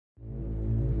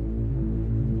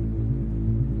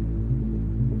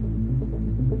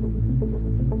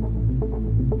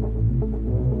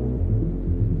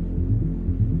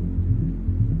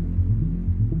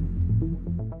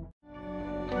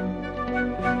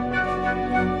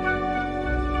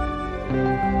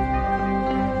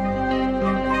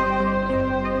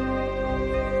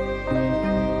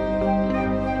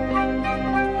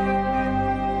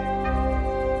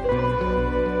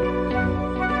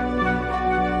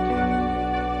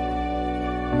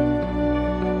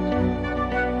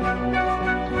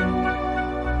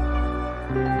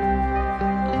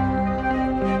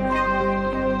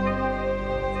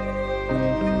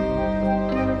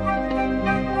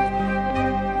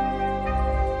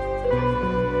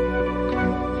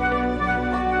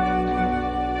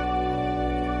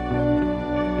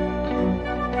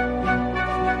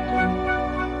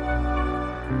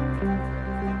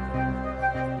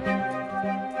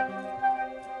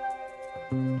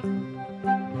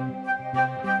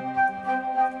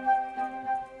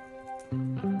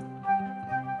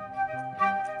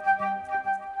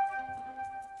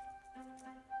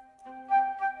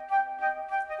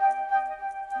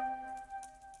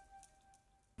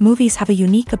Movies have a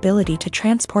unique ability to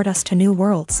transport us to new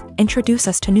worlds, introduce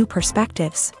us to new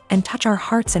perspectives, and touch our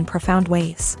hearts in profound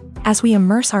ways. As we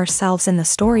immerse ourselves in the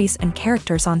stories and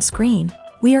characters on screen,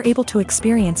 we are able to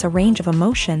experience a range of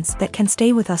emotions that can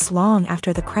stay with us long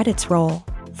after the credits roll.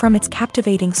 From its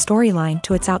captivating storyline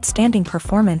to its outstanding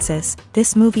performances,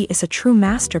 this movie is a true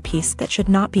masterpiece that should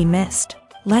not be missed.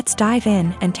 Let's dive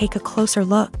in and take a closer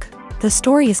look. The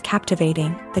story is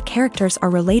captivating, the characters are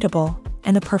relatable,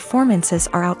 and the performances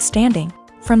are outstanding.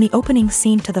 From the opening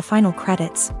scene to the final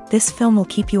credits, this film will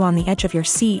keep you on the edge of your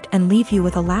seat and leave you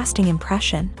with a lasting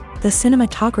impression. The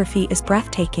cinematography is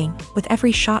breathtaking, with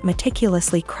every shot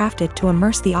meticulously crafted to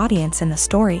immerse the audience in the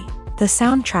story. The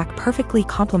soundtrack perfectly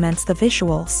complements the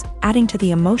visuals, adding to the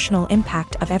emotional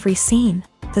impact of every scene.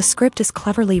 The script is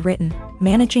cleverly written,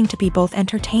 managing to be both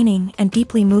entertaining and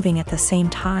deeply moving at the same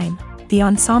time. The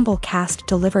ensemble cast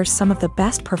delivers some of the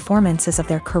best performances of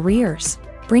their careers,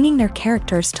 bringing their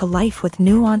characters to life with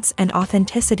nuance and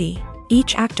authenticity.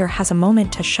 Each actor has a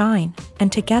moment to shine, and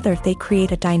together they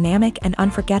create a dynamic and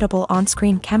unforgettable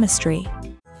on-screen chemistry.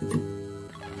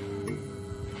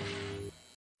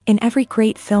 In every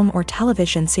great film or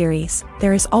television series,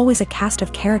 there is always a cast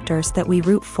of characters that we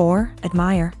root for,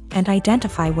 admire, and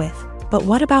identify with. But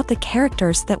what about the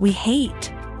characters that we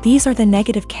hate? These are the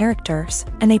negative characters,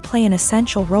 and they play an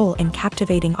essential role in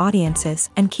captivating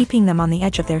audiences and keeping them on the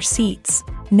edge of their seats.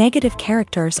 Negative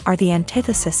characters are the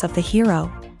antithesis of the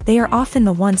hero. They are often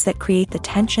the ones that create the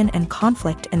tension and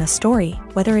conflict in the story,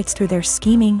 whether it's through their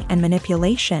scheming and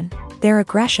manipulation, their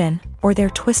aggression, or their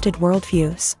twisted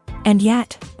worldviews. And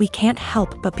yet, we can't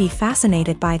help but be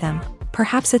fascinated by them.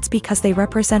 Perhaps it's because they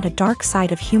represent a dark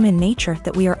side of human nature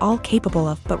that we are all capable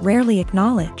of but rarely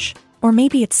acknowledge. Or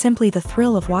maybe it's simply the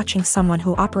thrill of watching someone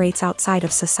who operates outside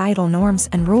of societal norms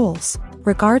and rules.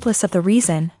 Regardless of the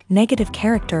reason, negative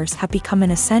characters have become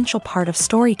an essential part of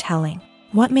storytelling.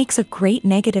 What makes a great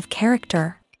negative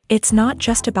character? It's not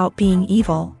just about being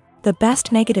evil. The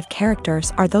best negative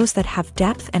characters are those that have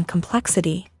depth and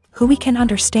complexity, who we can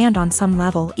understand on some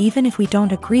level even if we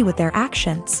don't agree with their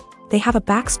actions. They have a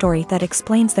backstory that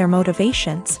explains their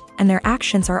motivations, and their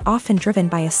actions are often driven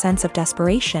by a sense of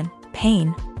desperation,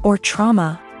 pain, or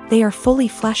trauma. They are fully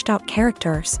fleshed out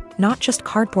characters, not just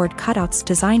cardboard cutouts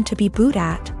designed to be booed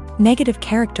at. Negative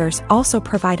characters also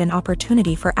provide an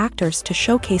opportunity for actors to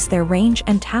showcase their range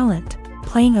and talent.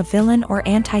 Playing a villain or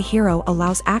anti-hero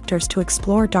allows actors to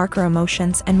explore darker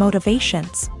emotions and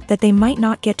motivations that they might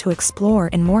not get to explore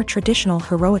in more traditional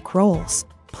heroic roles.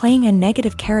 Playing a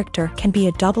negative character can be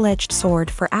a double-edged sword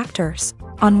for actors.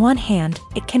 On one hand,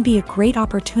 it can be a great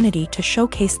opportunity to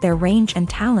showcase their range and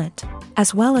talent,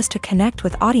 as well as to connect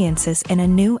with audiences in a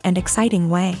new and exciting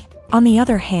way. On the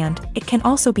other hand, it can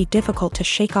also be difficult to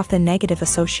shake off the negative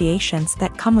associations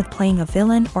that come with playing a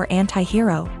villain or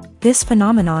anti-hero. This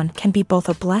phenomenon can be both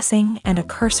a blessing and a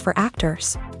curse for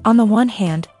actors. On the one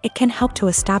hand, it can help to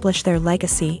establish their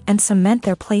legacy and cement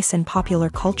their place in popular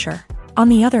culture. On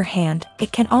the other hand,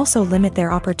 it can also limit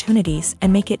their opportunities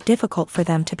and make it difficult for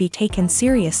them to be taken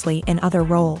seriously in other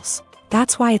roles.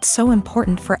 That's why it's so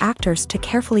important for actors to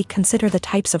carefully consider the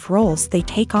types of roles they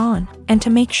take on, and to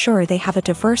make sure they have a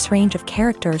diverse range of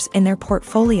characters in their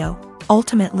portfolio.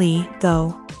 Ultimately,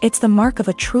 though, it's the mark of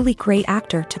a truly great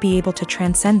actor to be able to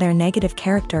transcend their negative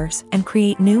characters and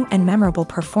create new and memorable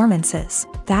performances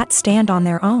that stand on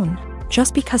their own.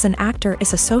 Just because an actor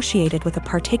is associated with a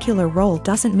particular role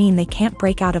doesn't mean they can't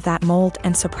break out of that mold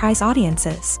and surprise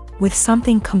audiences with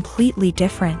something completely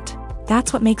different.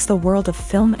 That's what makes the world of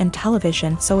film and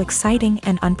television so exciting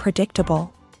and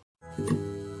unpredictable.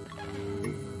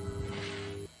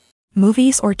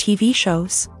 Movies or TV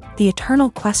shows? The eternal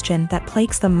question that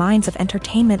plagues the minds of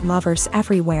entertainment lovers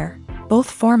everywhere.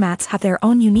 Both formats have their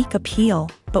own unique appeal,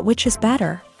 but which is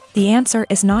better? The answer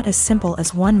is not as simple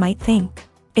as one might think.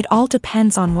 It all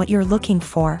depends on what you're looking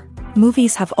for.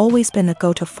 Movies have always been the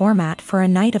go-to format for a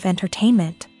night of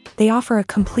entertainment. They offer a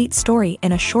complete story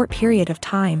in a short period of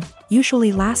time,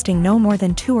 usually lasting no more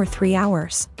than 2 or 3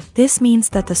 hours. This means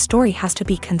that the story has to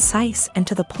be concise and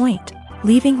to the point,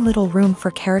 leaving little room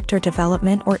for character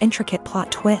development or intricate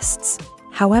plot twists.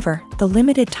 However, the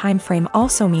limited time frame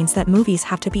also means that movies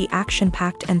have to be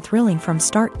action-packed and thrilling from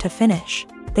start to finish.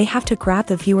 They have to grab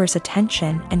the viewer's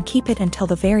attention and keep it until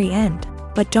the very end.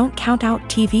 But don't count out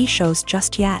TV shows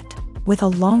just yet. With a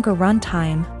longer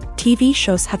runtime, TV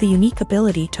shows have the unique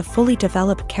ability to fully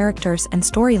develop characters and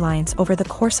storylines over the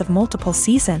course of multiple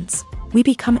seasons. We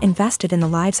become invested in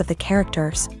the lives of the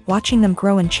characters, watching them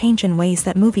grow and change in ways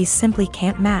that movies simply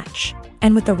can't match.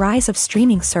 And with the rise of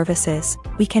streaming services,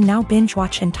 we can now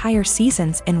binge-watch entire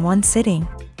seasons in one sitting,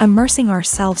 immersing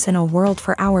ourselves in a world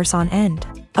for hours on end.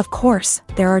 Of course,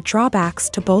 there are drawbacks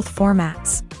to both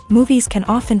formats. Movies can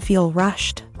often feel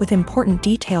rushed, with important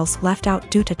details left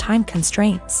out due to time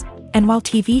constraints. And while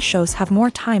TV shows have more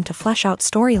time to flesh out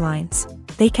storylines,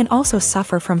 they can also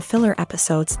suffer from filler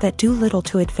episodes that do little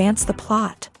to advance the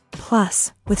plot.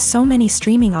 Plus, with so many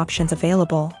streaming options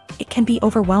available, it can be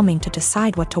overwhelming to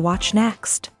decide what to watch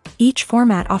next. Each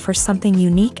format offers something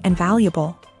unique and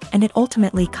valuable, and it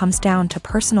ultimately comes down to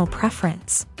personal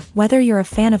preference. Whether you're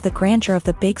a fan of the grandeur of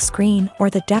the big screen or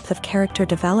the depth of character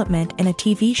development in a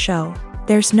TV show,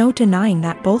 there's no denying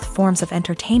that both forms of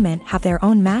entertainment have their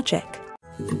own magic.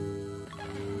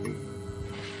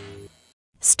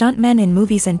 Stuntmen in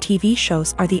movies and TV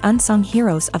shows are the unsung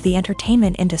heroes of the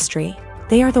entertainment industry.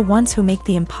 They are the ones who make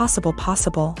the impossible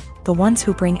possible, the ones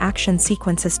who bring action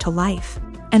sequences to life,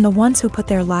 and the ones who put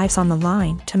their lives on the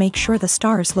line to make sure the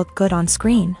stars look good on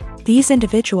screen. These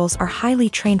individuals are highly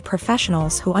trained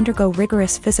professionals who undergo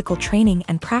rigorous physical training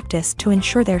and practice to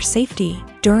ensure their safety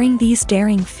during these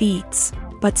daring feats.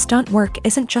 But stunt work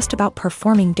isn't just about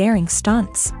performing daring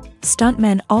stunts.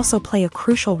 Stuntmen also play a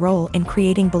crucial role in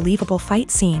creating believable fight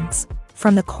scenes.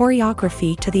 From the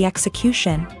choreography to the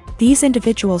execution, these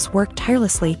individuals work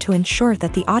tirelessly to ensure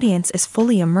that the audience is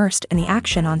fully immersed in the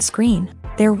action on screen.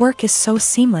 Their work is so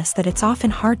seamless that it's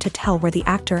often hard to tell where the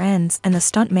actor ends and the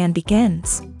stuntman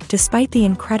begins. Despite the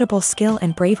incredible skill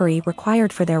and bravery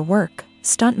required for their work,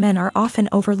 stuntmen are often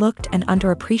overlooked and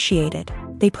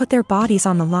underappreciated. They put their bodies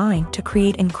on the line to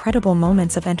create incredible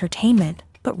moments of entertainment,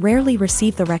 but rarely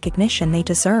receive the recognition they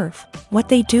deserve. What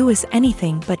they do is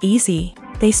anything but easy.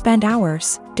 They spend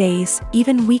hours, days,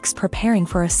 even weeks preparing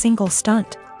for a single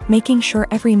stunt, making sure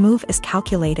every move is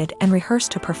calculated and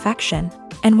rehearsed to perfection.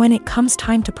 And when it comes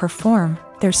time to perform,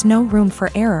 there's no room for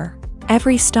error.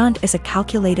 Every stunt is a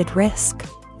calculated risk.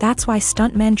 That's why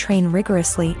stuntmen train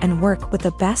rigorously and work with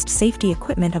the best safety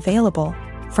equipment available,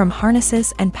 from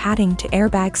harnesses and padding to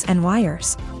airbags and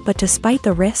wires. But despite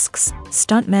the risks,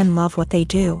 stuntmen love what they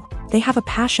do. They have a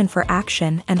passion for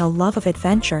action and a love of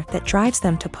adventure that drives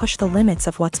them to push the limits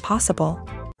of what's possible.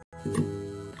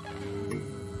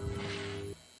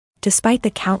 Despite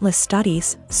the countless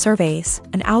studies, surveys,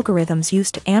 and algorithms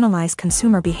used to analyze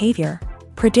consumer behavior,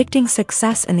 predicting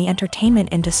success in the entertainment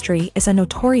industry is a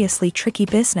notoriously tricky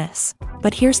business.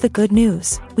 But here's the good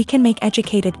news: we can make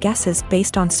educated guesses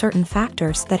based on certain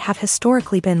factors that have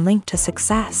historically been linked to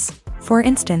success. For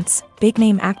instance,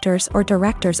 big-name actors or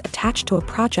directors attached to a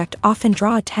project often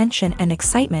draw attention and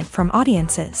excitement from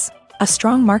audiences. A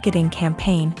strong marketing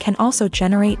campaign can also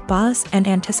generate buzz and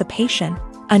anticipation.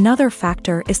 Another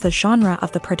factor is the genre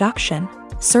of the production.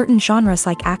 Certain genres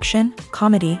like action,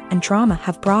 comedy, and drama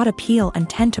have broad appeal and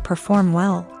tend to perform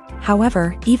well.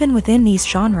 However, even within these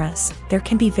genres, there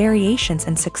can be variations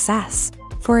in success.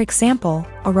 For example,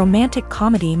 a romantic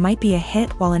comedy might be a hit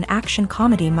while an action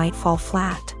comedy might fall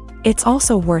flat. It's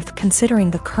also worth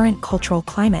considering the current cultural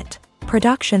climate.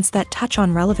 Productions that touch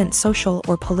on relevant social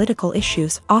or political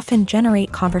issues often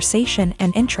generate conversation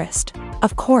and interest.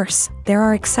 Of course, there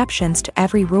are exceptions to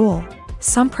every rule.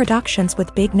 Some productions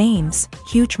with big names,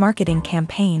 huge marketing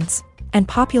campaigns, and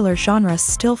popular genres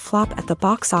still flop at the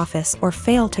box office or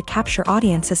fail to capture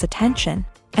audiences' attention.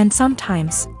 And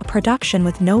sometimes, a production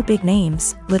with no big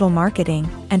names, little marketing,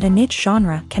 and a niche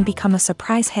genre can become a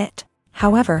surprise hit.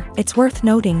 However, it's worth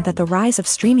noting that the rise of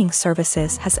streaming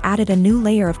services has added a new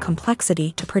layer of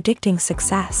complexity to predicting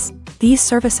success. These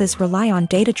services rely on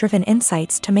data-driven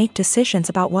insights to make decisions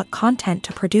about what content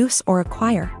to produce or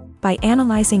acquire. By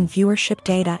analyzing viewership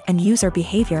data and user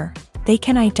behavior, they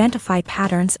can identify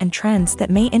patterns and trends that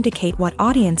may indicate what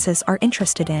audiences are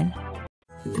interested in.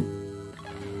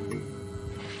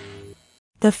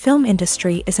 The film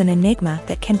industry is an enigma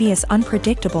that can be as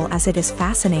unpredictable as it is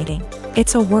fascinating.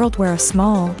 It's a world where a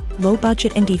small,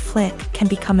 low-budget indie flick can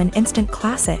become an instant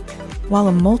classic, while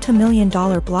a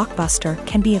multi-million-dollar blockbuster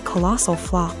can be a colossal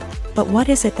flop. But what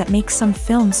is it that makes some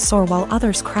films soar while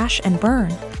others crash and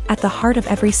burn? At the heart of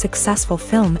every successful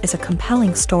film is a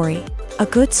compelling story. A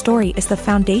good story is the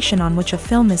foundation on which a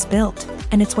film is built,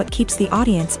 and it's what keeps the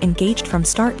audience engaged from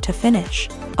start to finish.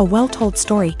 A well-told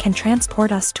story can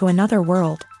transport us to another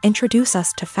world, introduce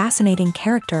us to fascinating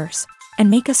characters, and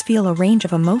make us feel a range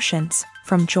of emotions,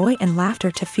 from joy and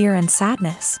laughter to fear and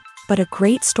sadness. But a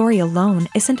great story alone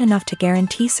isn't enough to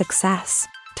guarantee success.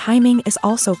 Timing is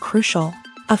also crucial.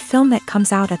 A film that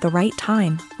comes out at the right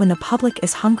time, when the public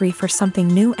is hungry for something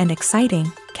new and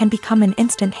exciting, can become an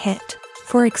instant hit.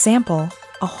 For example,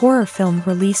 a horror film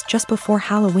released just before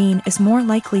Halloween is more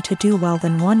likely to do well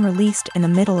than one released in the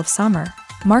middle of summer.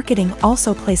 Marketing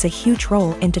also plays a huge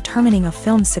role in determining a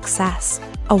film's success.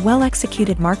 A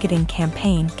well-executed marketing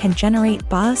campaign can generate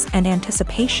buzz and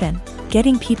anticipation,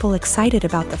 getting people excited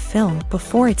about the film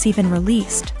before it's even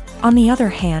released. On the other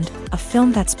hand, a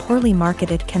film that's poorly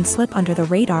marketed can slip under the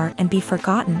radar and be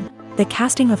forgotten. The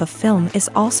casting of a film is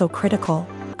also critical.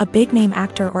 A big-name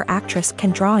actor or actress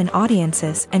can draw in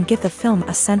audiences and give the film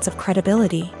a sense of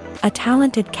credibility. A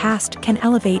talented cast can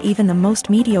elevate even the most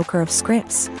mediocre of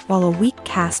scripts, while a weak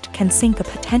cast can sink a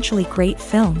potentially great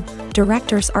film.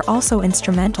 Directors are also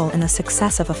instrumental in the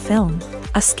success of a film.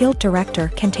 A skilled director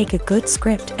can take a good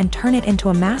script and turn it into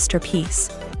a masterpiece,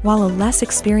 while a less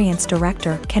experienced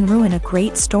director can ruin a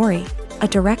great story. A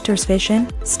director's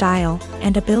vision, style,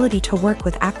 and ability to work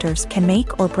with actors can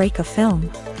make or break a film.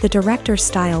 The director's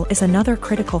style is another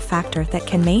critical factor that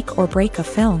can make or break a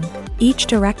film. Each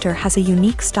director has a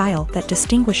unique style that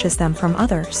distinguishes them from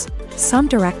others. Some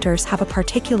directors have a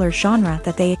particular genre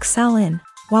that they excel in,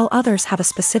 while others have a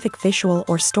specific visual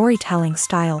or storytelling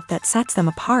style that sets them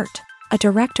apart. A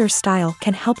director's style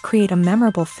can help create a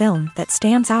memorable film that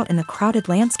stands out in the crowded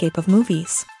landscape of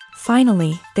movies.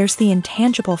 Finally, there's the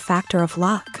intangible factor of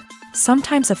luck.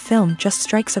 Sometimes a film just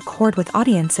strikes a chord with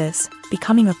audiences,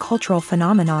 becoming a cultural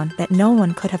phenomenon that no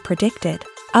one could have predicted.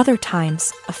 Other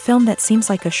times, a film that seems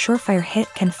like a surefire hit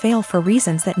can fail for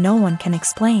reasons that no one can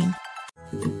explain.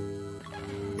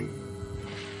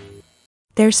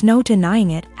 There's no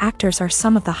denying it, actors are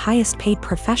some of the highest paid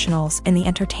professionals in the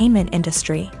entertainment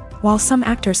industry. While some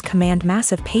actors command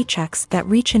massive paychecks that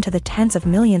reach into the tens of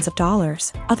millions of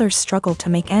dollars, others struggle to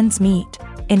make ends meet.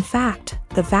 In fact,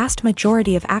 the vast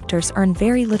majority of actors earn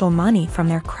very little money from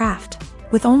their craft,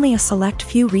 with only a select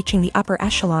few reaching the upper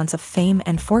echelons of fame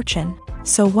and fortune.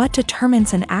 So what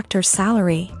determines an actor's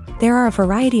salary? There are a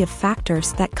variety of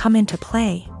factors that come into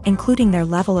play, including their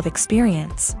level of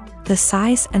experience, the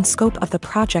size and scope of the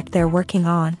project they're working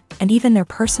on, and even their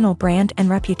personal brand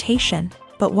and reputation.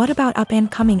 But what about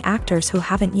up-and-coming actors who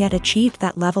haven't yet achieved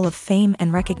that level of fame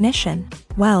and recognition?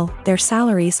 Well, their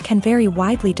salaries can vary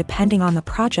widely depending on the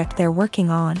project they're working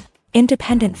on.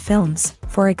 Independent films,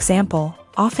 for example,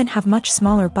 often have much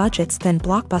smaller budgets than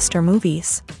blockbuster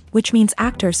movies, which means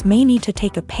actors may need to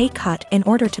take a pay cut in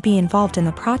order to be involved in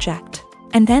the project.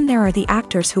 And then there are the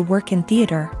actors who work in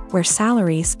theater, where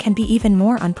salaries can be even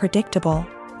more unpredictable.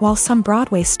 While some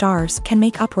Broadway stars can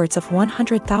make upwards of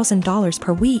 $100,000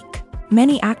 per week,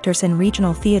 many actors in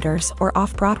regional theaters or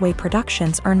off-Broadway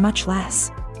productions earn much less,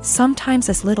 sometimes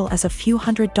as little as a few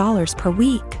 $100s per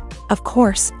week. Of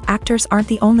course, actors aren't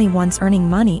the only ones earning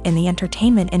money in the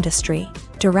entertainment industry.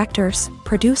 Directors,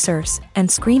 producers, and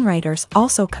screenwriters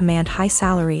also command high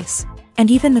salaries.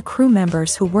 And even the crew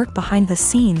members who work behind the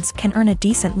scenes can earn a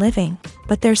decent living.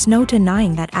 But there's no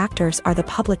denying that actors are the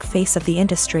public face of the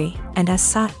industry, and as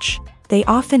such, they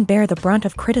often bear the brunt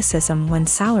of criticism when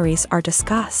salaries are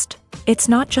discussed. It's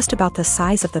not just about the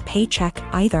size of the paycheck,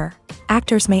 either.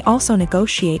 Actors may also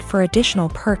negotiate for additional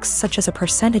perks such as a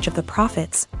percentage of the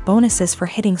profits, bonuses for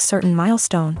hitting certain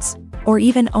milestones, or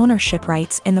even ownership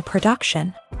rights in the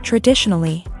production.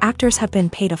 Traditionally, actors have been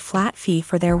paid a flat fee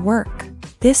for their work.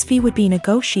 This fee would be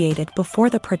negotiated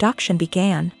before the production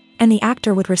began, and the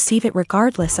actor would receive it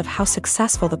regardless of how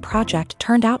successful the project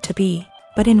turned out to be.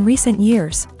 But in recent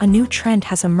years, a new trend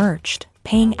has emerged,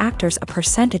 paying actors a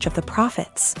percentage of the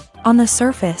profits. On the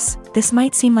surface, this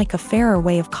might seem like a fairer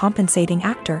way of compensating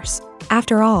actors.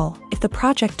 After all, if the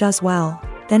project does well,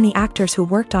 then the actors who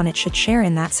worked on it should share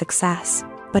in that success.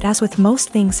 But as with most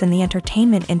things in the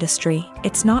entertainment industry,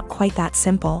 it's not quite that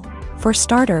simple. For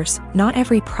starters, not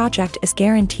every project is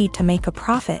guaranteed to make a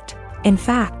profit. In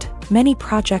fact, many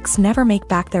projects never make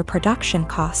back their production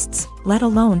costs, let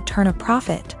alone turn a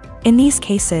profit. In these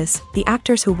cases, the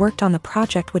actors who worked on the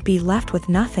project would be left with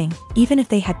nothing, even if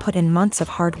they had put in months of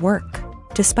hard work.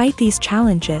 Despite these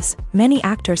challenges, many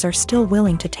actors are still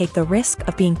willing to take the risk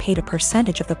of being paid a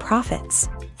percentage of the profits.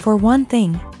 For one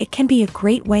thing, it can be a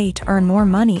great way to earn more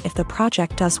money if the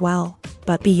project does well.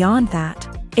 But beyond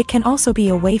that, it can also be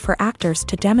a way for actors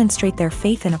to demonstrate their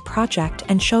faith in a project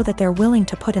and show that they're willing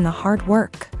to put in the hard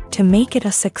work to make it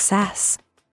a success.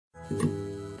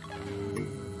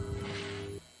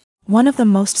 One of the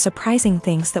most surprising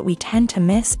things that we tend to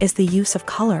miss is the use of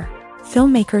color.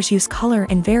 Filmmakers use color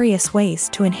in various ways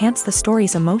to enhance the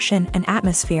story's emotion and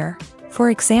atmosphere.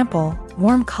 For example,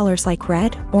 warm colors like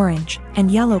red, orange,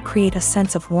 and yellow create a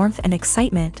sense of warmth and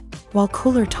excitement, while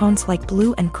cooler tones like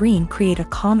blue and green create a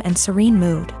calm and serene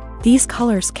mood. These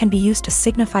colors can be used to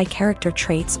signify character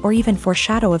traits or even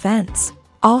foreshadow events.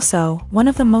 Also, one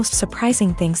of the most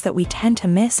surprising things that we tend to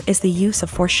miss is the use of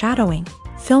foreshadowing.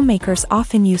 Filmmakers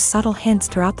often use subtle hints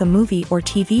throughout the movie or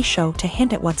TV show to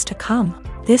hint at what's to come.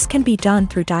 This can be done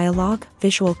through dialogue,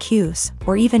 visual cues,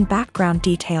 or even background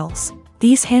details.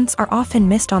 These hints are often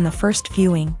missed on the first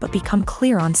viewing but become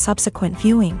clear on subsequent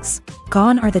viewings.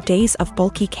 Gone are the days of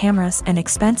bulky cameras and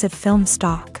expensive film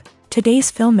stock.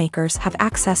 Today's filmmakers have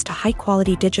access to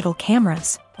high-quality digital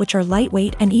cameras, which are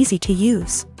lightweight and easy to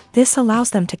use. This allows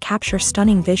them to capture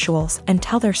stunning visuals and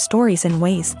tell their stories in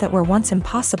ways that were once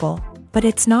impossible. But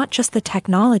it's not just the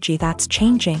technology that's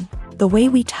changing. The way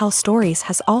we tell stories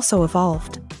has also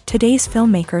evolved. Today's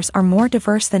filmmakers are more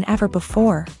diverse than ever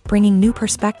before, bringing new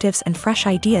perspectives and fresh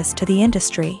ideas to the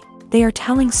industry. They are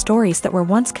telling stories that were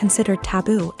once considered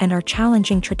taboo and are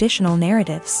challenging traditional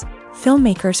narratives.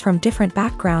 Filmmakers from different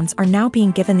backgrounds are now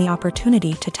being given the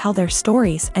opportunity to tell their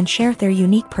stories and share their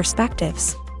unique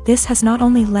perspectives. This has not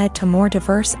only led to more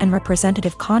diverse and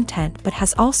representative content but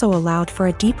has also allowed for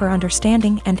a deeper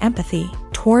understanding and empathy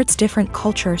towards different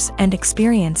cultures and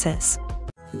experiences.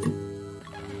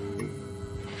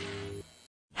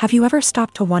 Have you ever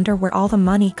stopped to wonder where all the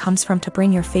money comes from to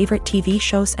bring your favorite TV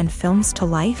shows and films to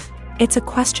life? It's a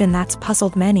question that's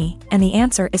puzzled many, and the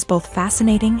answer is both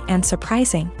fascinating and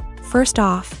surprising. First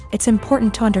off, it's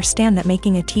important to understand that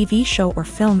making a TV show or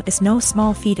film is no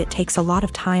small feat. It takes a lot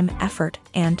of time, effort,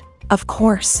 and, of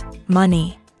course,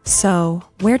 money. So,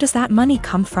 where does that money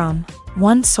come from?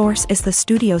 One source is the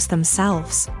studios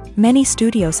themselves. Many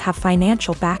studios have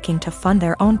financial backing to fund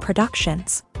their own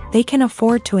productions. They can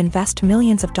afford to invest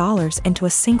millions of dollars into a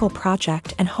single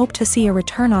project and hope to see a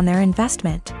return on their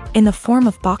investment, in the form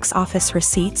of box office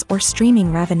receipts or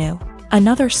streaming revenue.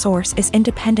 Another source is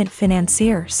independent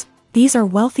financiers. These are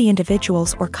wealthy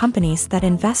individuals or companies that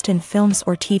invest in films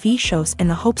or TV shows in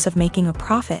the hopes of making a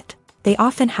profit. They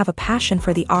often have a passion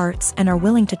for the arts and are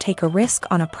willing to take a risk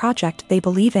on a project they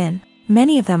believe in.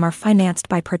 Many of them are financed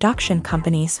by production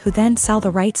companies who then sell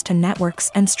the rights to networks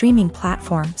and streaming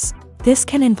platforms. This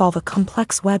can involve a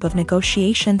complex web of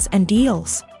negotiations and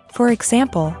deals. For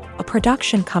example, a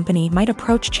production company might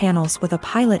approach channels with a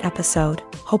pilot episode,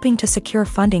 hoping to secure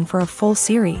funding for a full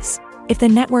series. If the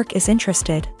network is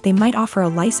interested, they might offer a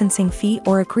licensing fee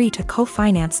or agree to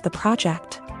co-finance the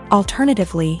project.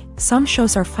 Alternatively, some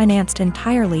shows are financed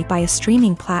entirely by a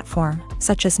streaming platform,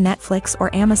 such as Netflix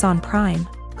or Amazon Prime,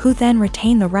 who then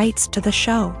retain the rights to the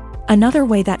show. Another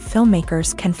way that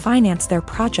filmmakers can finance their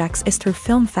projects is through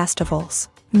film festivals.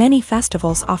 Many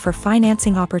festivals offer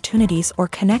financing opportunities or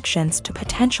connections to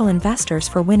potential investors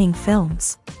for winning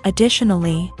films.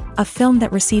 Additionally, a film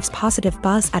that receives positive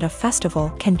buzz at a festival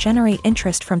can generate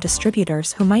interest from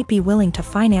distributors who might be willing to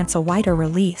finance a wider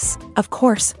release. Of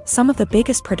course, some of the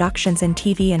biggest productions in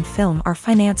TV and film are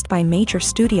financed by major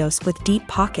studios with deep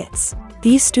pockets.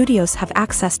 These studios have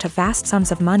access to vast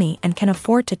sums of money and can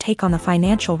afford to take on the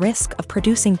financial risk of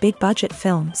producing big-budget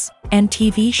films and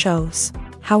TV shows.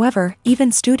 However,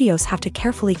 even studios have to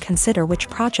carefully consider which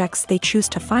projects they choose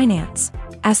to finance,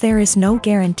 as there is no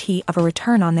guarantee of a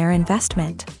return on their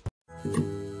investment.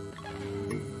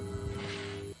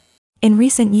 In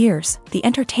recent years, the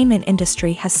entertainment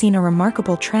industry has seen a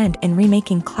remarkable trend in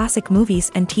remaking classic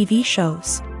movies and TV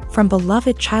shows. From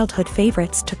beloved childhood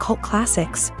favorites to cult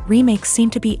classics, remakes seem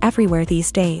to be everywhere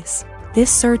these days.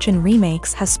 This surge in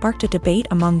remakes has sparked a debate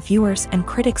among viewers and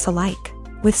critics alike,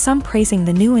 with some praising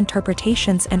the new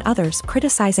interpretations and others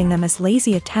criticizing them as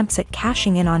lazy attempts at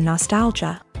cashing in on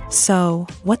nostalgia. So,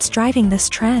 what's driving this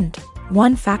trend?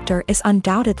 One factor is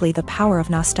undoubtedly the power of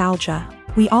nostalgia.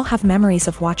 We all have memories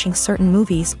of watching certain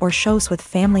movies or shows with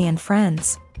family and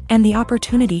friends, and the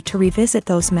opportunity to revisit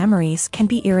those memories can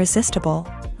be irresistible.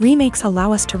 Remakes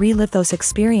allow us to relive those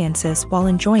experiences while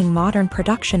enjoying modern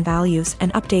production values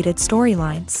and updated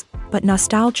storylines. but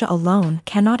nostalgia alone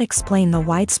cannot explain the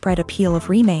widespread appeal of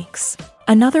remakes.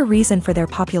 Another reason for their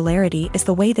popularity is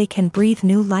the way they can breathe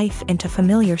new life into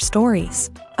familiar stories.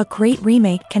 A great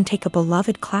remake can take a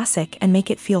beloved classic and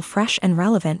make it feel fresh and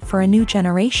relevant for a new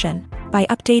generation. By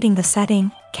updating the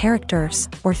setting, characters,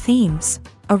 or themes,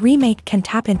 a remake can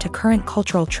tap into current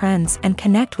cultural trends and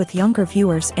connect with younger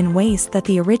viewers in ways that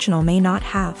the original may not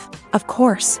have. Of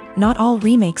course, not all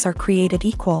remakes are created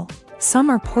equal. Some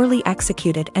are poorly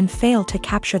executed and fail to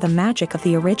capture the magic of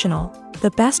the original.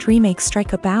 The best remakes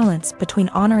strike a balance between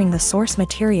honoring the source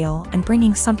material and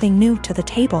bringing something new to the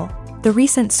table. The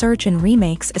recent surge in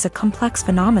remakes is a complex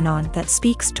phenomenon that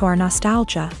speaks to our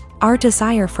nostalgia, our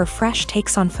desire for fresh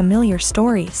takes on familiar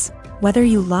stories. Whether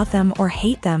you love them or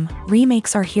hate them,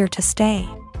 remakes are here to stay,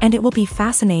 and it will be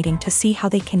fascinating to see how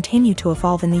they continue to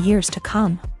evolve in the years to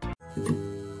come.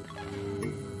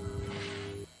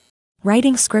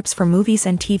 Writing scripts for movies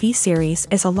and TV series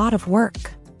is a lot of work.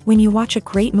 When you watch a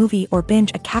great movie or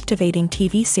binge a captivating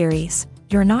TV series,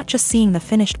 you're not just seeing the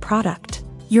finished product.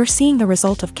 You're seeing the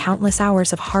result of countless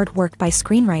hours of hard work by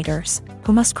screenwriters,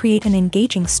 who must create an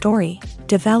engaging story,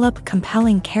 develop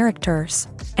compelling characters,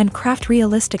 and craft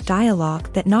realistic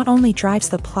dialogue that not only drives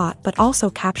the plot but also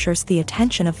captures the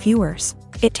attention of viewers.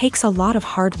 It takes a lot of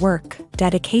hard work,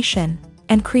 dedication,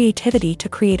 and creativity to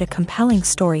create a compelling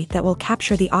story that will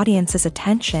capture the audience's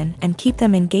attention and keep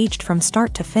them engaged from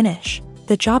start to finish.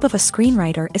 The job of a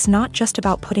screenwriter is not just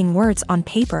about putting words on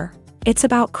paper. It's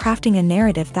about crafting a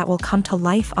narrative that will come to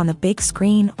life on the big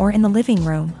screen or in the living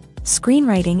room.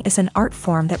 Screenwriting is an art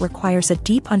form that requires a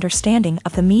deep understanding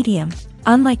of the medium.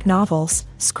 Unlike novels,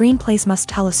 screenplays must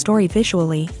tell a story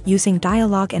visually, using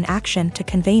dialogue and action to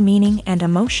convey meaning and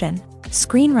emotion.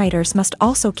 Screenwriters must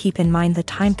also keep in mind the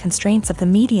time constraints of the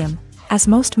medium, as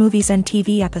most movies and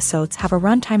TV episodes have a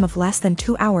runtime of less than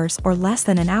 2 hours or less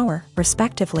than an hour,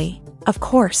 respectively. Of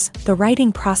course, the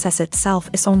writing process itself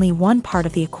is only one part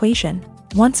of the equation.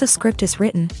 Once a script is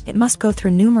written, it must go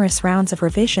through numerous rounds of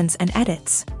revisions and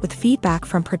edits, with feedback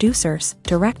from producers,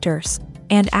 directors,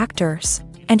 and actors.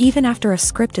 And even after a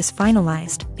script is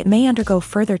finalized, it may undergo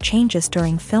further changes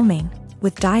during filming,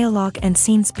 with dialogue and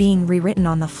scenes being rewritten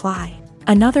on the fly.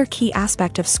 Another key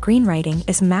aspect of screenwriting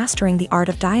is mastering the art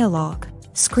of dialogue.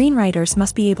 Screenwriters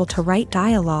must be able to write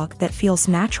dialogue that feels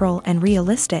natural and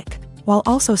realistic, while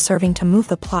also serving to move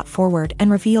the plot forward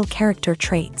and reveal character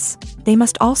traits. They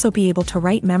must also be able to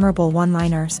write memorable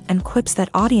one-liners and quips that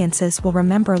audiences will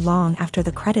remember long after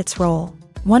the credits roll.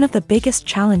 One of the biggest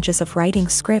challenges of writing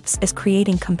scripts is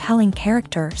creating compelling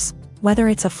characters. Whether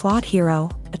it's a flawed hero,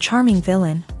 a charming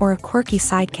villain, or a quirky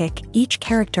sidekick, each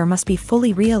character must be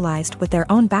fully realized with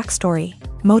their own backstory,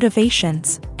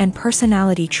 motivations, and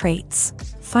personality traits.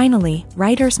 Finally,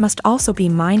 writers must also be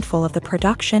mindful of the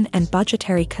production and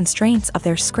budgetary constraints of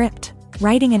their script.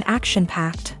 Writing an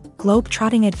action-packed,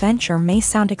 globe-trotting adventure may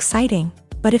sound exciting,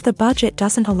 but if the budget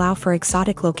doesn't allow for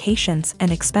exotic locations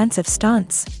and expensive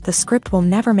stunts, the script will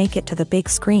never make it to the big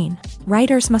screen.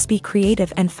 Writers must be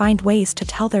creative and find ways to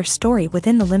tell their story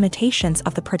within the limitations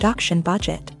of the production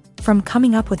budget. From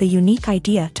coming up with a unique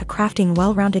idea to crafting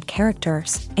well-rounded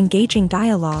characters, engaging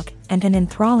dialogue, and an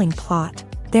enthralling plot,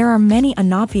 there are many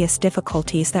unobvious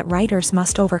difficulties that writers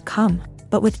must overcome,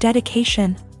 but with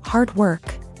dedication, hard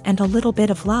work, and a little bit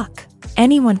of luck,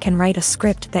 anyone can write a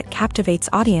script that captivates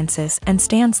audiences and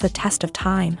stands the test of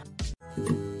time.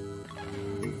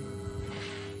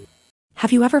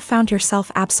 Have you ever found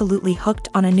yourself absolutely hooked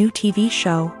on a new TV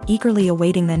show, eagerly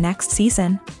awaiting the next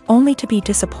season, only to be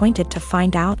disappointed to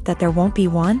find out that there won't be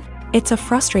one? It's a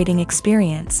frustrating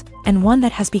experience, and one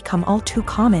that has become all too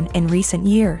common in recent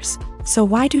years. So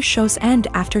why do shows end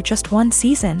after just one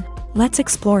season? Let's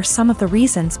explore some of the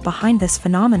reasons behind this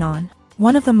phenomenon.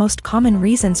 One of the most common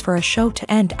reasons for a show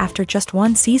to end after just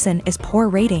one season is poor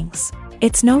ratings.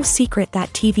 It's no secret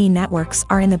that TV networks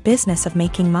are in the business of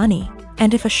making money,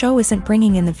 and if a show isn't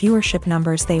bringing in the viewership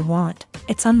numbers they want,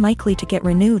 it's unlikely to get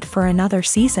renewed for another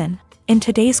season. In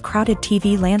today's crowded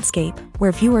TV landscape,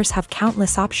 where viewers have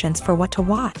countless options for what to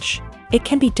watch, it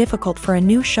can be difficult for a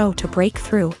new show to break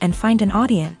through and find an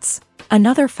audience.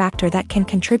 Another factor that can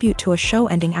contribute to a show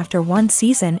ending after one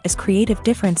season is creative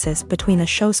differences between the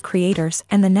show's creators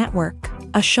and the network.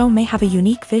 A show may have a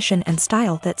unique vision and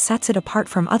style that sets it apart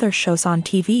from other shows on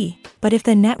TV, but if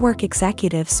the network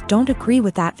executives don't agree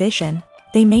with that vision,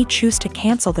 they may choose to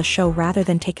cancel the show rather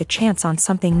than take a chance on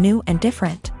something new and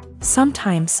different.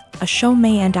 Sometimes, a show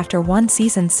may end after one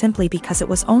season simply because it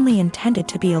was only intended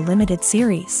to be a limited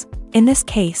series. In this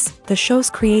case, the show's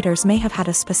creators may have had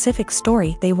a specific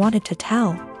story they wanted to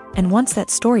tell, and once that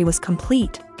story was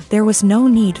complete, there was no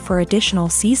need for additional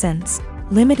seasons.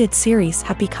 Limited series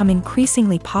have become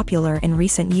increasingly popular in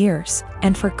recent years,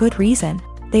 and for good reason.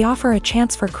 They offer a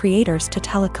chance for creators to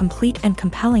tell a complete and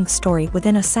compelling story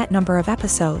within a set number of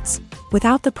episodes,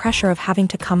 without the pressure of having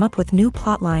to come up with new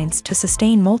plotlines to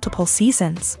sustain multiple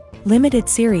seasons. Limited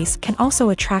series can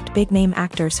also attract big-name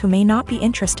actors who may not be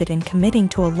interested in committing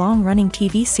to a long-running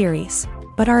TV series,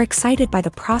 but are excited by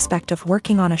the prospect of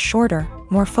working on a shorter,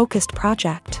 more focused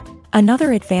project.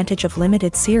 Another advantage of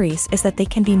limited series is that they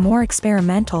can be more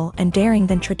experimental and daring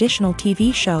than traditional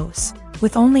TV shows.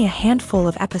 With only a handful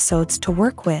of episodes to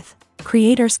work with,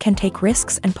 creators can take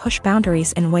risks and push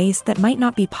boundaries in ways that might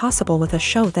not be possible with a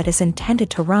show that is intended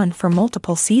to run for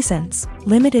multiple seasons.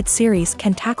 Limited series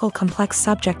can tackle complex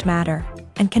subject matter,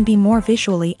 and can be more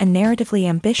visually and narratively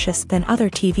ambitious than other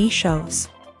TV shows.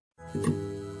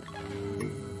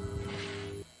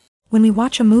 When we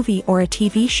watch a movie or a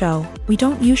TV show, we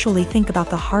don't usually think about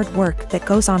the hard work that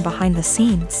goes on behind the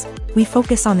scenes. We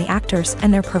focus on the actors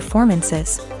and their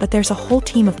performances, but there's a whole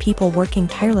team of people working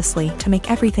tirelessly to make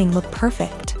everything look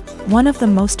perfect. One of the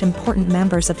most important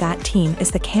members of that team is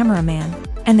the cameraman,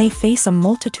 and they face a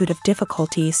multitude of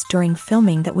difficulties during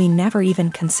filming that we never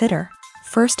even consider.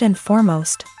 First and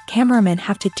foremost, cameramen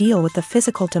have to deal with the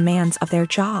physical demands of their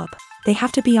job. They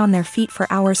have to be on their feet for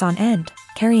hours on end,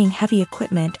 carrying heavy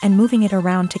equipment and moving it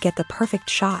around to get the perfect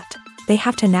shot. They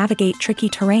have to navigate tricky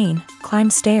terrain,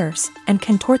 climb stairs, and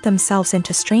contort themselves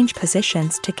into strange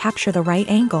positions to capture the right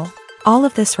angle. All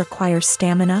of this requires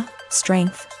stamina,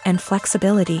 strength, and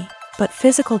flexibility. But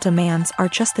physical demands are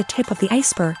just the tip of the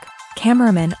iceberg.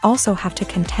 Cameramen also have to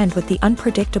contend with the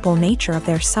unpredictable nature of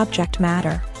their subject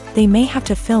matter. They may have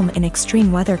to film in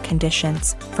extreme weather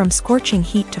conditions, from scorching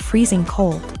heat to freezing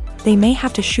cold. They may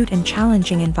have to shoot in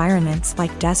challenging environments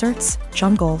like deserts,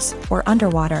 jungles, or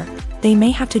underwater. They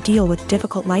may have to deal with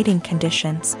difficult lighting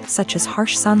conditions, such as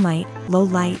harsh sunlight, low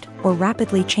light, or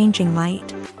rapidly changing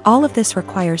light. All of this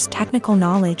requires technical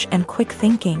knowledge and quick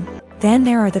thinking. Then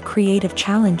there are the creative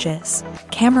challenges.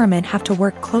 Cameramen have to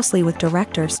work closely with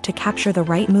directors to capture the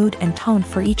right mood and tone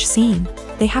for each scene.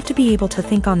 They have to be able to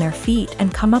think on their feet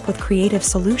and come up with creative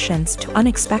solutions to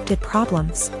unexpected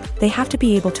problems. They have to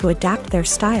be able to adapt their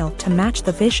style to match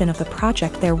the vision of the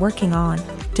project they're working on.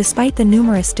 Despite the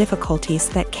numerous difficulties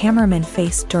that cameramen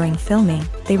face during filming,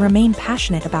 they remain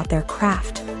passionate about their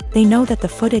craft. They know that the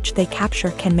footage they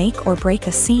capture can make or break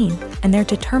a scene, and they're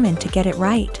determined to get it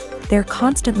right. They're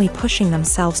constantly pushing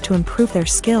themselves to improve their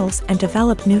skills and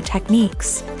develop new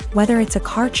techniques. Whether it's a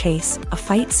car chase, a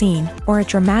fight scene, or a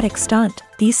dramatic stunt,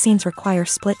 these scenes require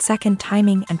split-second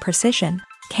timing and precision.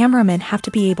 Cameramen have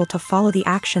to be able to follow the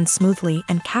action smoothly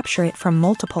and capture it from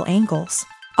multiple angles,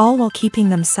 all while keeping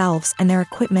themselves and their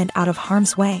equipment out of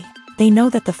harm's way. They know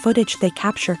that the footage they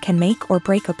capture can make or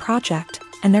break a project,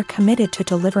 and they're committed to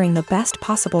delivering the best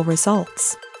possible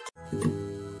results.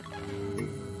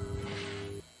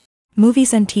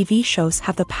 Movies and TV shows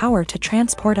have the power to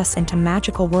transport us into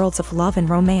magical worlds of love and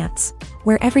romance,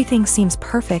 where everything seems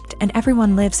perfect and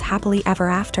everyone lives happily ever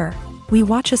after. We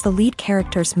watch as the lead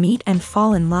characters meet and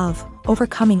fall in love,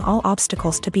 overcoming all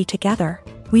obstacles to be together.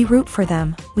 We root for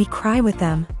them, we cry with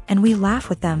them, and we laugh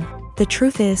with them. The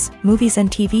truth is, movies and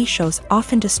TV shows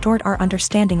often distort our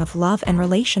understanding of love and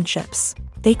relationships.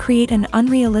 They create an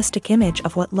unrealistic image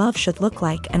of what love should look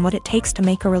like and what it takes to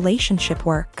make a relationship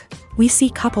work. We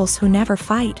see couples who never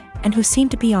fight, and who seem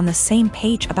to be on the same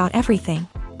page about everything.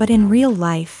 But in real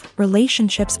life,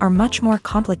 relationships are much more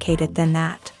complicated than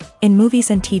that. In movies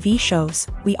and TV shows,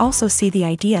 we also see the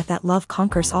idea that love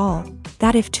conquers all.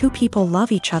 That if two people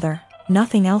love each other,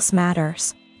 nothing else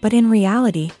matters. But in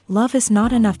reality, love is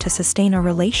not enough to sustain a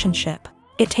relationship.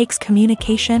 It takes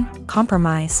communication,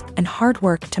 compromise, and hard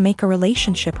work to make a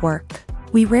relationship work.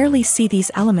 We rarely see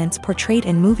these elements portrayed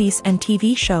in movies and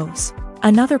TV shows.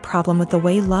 Another problem with the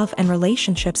way love and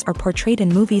relationships are portrayed in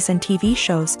movies and TV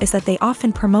shows is that they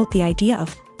often promote the idea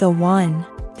of the one.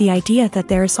 The idea that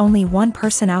there is only one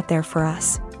person out there for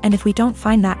us, and if we don't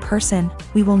find that person,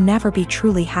 we will never be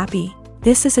truly happy.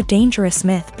 This is a dangerous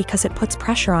myth because it puts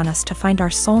pressure on us to find our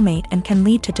soulmate and can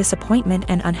lead to disappointment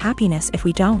and unhappiness if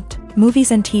we don't.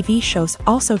 Movies and TV shows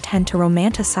also tend to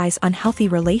romanticize unhealthy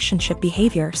relationship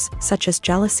behaviors, such as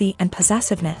jealousy and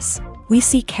possessiveness. We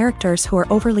see characters who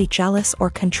are overly jealous or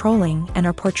controlling and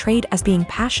are portrayed as being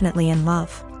passionately in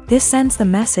love. This sends the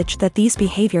message that these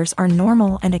behaviors are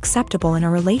normal and acceptable in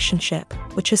a relationship,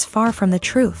 which is far from the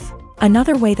truth.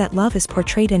 Another way that love is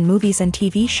portrayed in movies and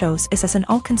TV shows is as an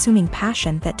all-consuming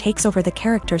passion that takes over the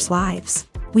characters' lives.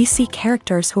 We see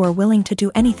characters who are willing to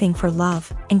do anything for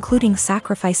love, including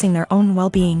sacrificing their own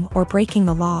well-being or breaking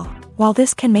the law. While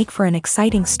this can make for an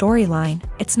exciting storyline,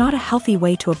 it's not a healthy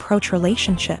way to approach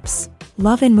relationships.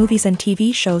 Love in movies and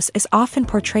TV shows is often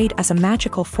portrayed as a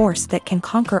magical force that can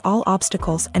conquer all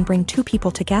obstacles and bring two people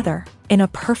together. In a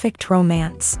perfect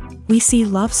romance, we see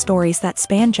love stories that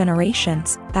span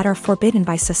generations, that are forbidden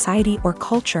by society or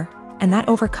culture, and that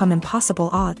overcome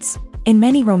impossible odds. In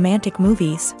many romantic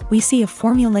movies, we see a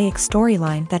formulaic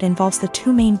storyline that involves the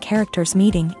two main characters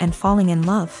meeting and falling in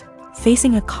love,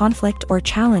 facing a conflict or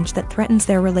challenge that threatens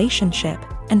their relationship,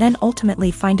 and then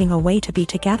ultimately finding a way to be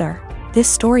together.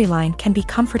 This storyline can be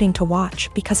comforting to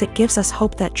watch because it gives us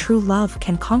hope that true love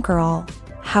can conquer all.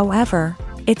 However,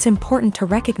 it's important to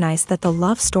recognize that the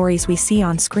love stories we see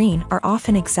on screen are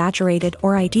often exaggerated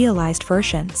or idealized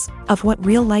versions of what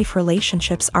real-life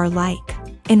relationships are like.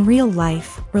 In real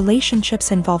life, relationships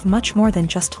involve much more than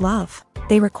just love.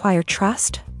 They require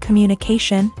trust,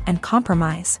 communication, and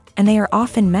compromise, and they are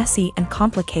often messy and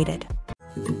complicated.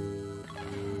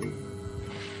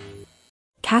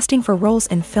 Casting for roles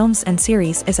in films and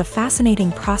series is a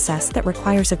fascinating process that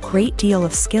requires a great deal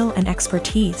of skill and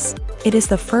expertise. It is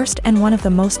the first and one of the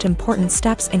most important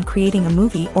steps in creating a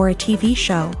movie or a TV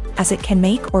show, as it can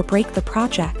make or break the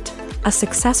project. A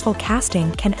successful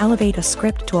casting can elevate a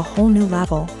script to a whole new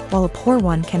level, while a poor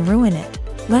one can ruin it.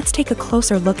 Let's take a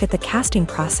closer look at the casting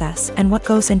process and what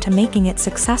goes into making it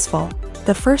successful.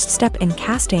 The first step in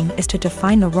casting is to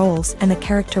define the roles and the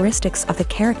characteristics of the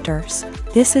characters.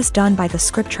 This is done by the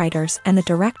scriptwriters and the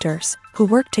directors, who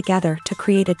work together to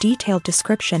create a detailed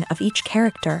description of each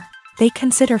character. They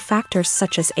consider factors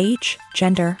such as age,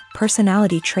 gender,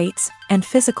 personality traits, and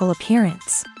physical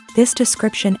appearance. This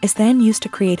description is then used to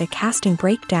create a casting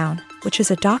breakdown, which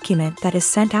is a document that is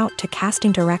sent out to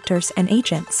casting directors and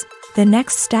agents. The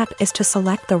next step is to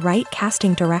select the right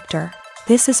casting director.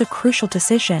 This is a crucial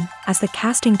decision, as the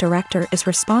casting director is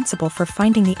responsible for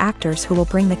finding the actors who will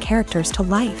bring the characters to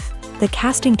life. The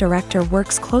casting director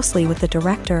works closely with the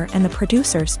director and the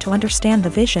producers to understand the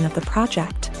vision of the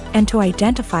project, and to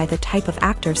identify the type of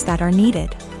actors that are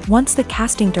needed. Once the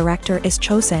casting director is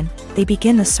chosen, they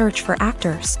begin the search for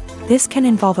actors. This can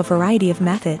involve a variety of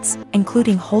methods,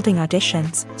 including holding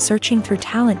auditions, searching through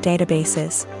talent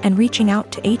databases, and reaching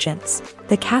out to agents.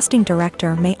 The casting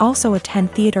director may also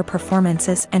attend theater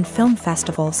performances and film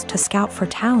festivals to scout for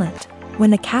talent.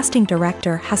 When the casting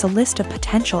director has a list of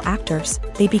potential actors,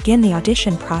 they begin the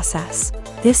audition process.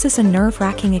 This is a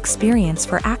nerve-wracking experience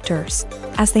for actors,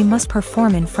 as they must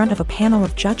perform in front of a panel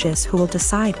of judges who will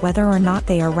decide whether or not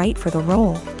they are right for the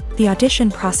role. The audition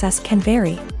process can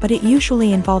vary, but it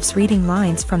usually involves reading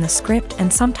lines from the script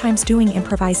and sometimes doing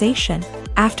improvisation.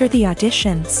 After the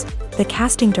auditions, the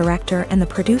casting director and the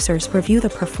producers review the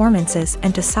performances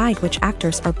and decide which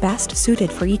actors are best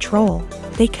suited for each role.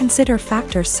 They consider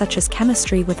factors such as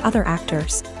chemistry with other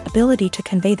actors, ability to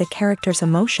convey the character's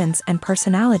emotions and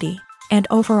personality, and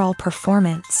overall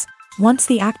performance. Once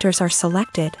the actors are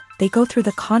selected, they go through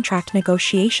the contract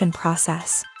negotiation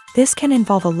process. This can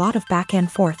involve a lot of back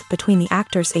and forth between the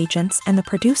actors' agents and the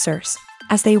producers,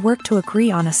 as they work to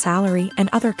agree on a salary and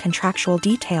other contractual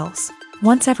details.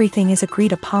 Once everything is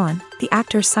agreed upon, the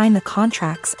actors sign the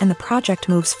contracts and the project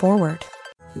moves forward.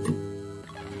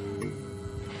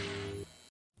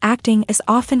 Acting is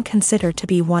often considered to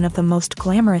be one of the most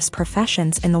glamorous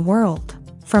professions in the world.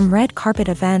 From red carpet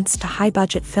events to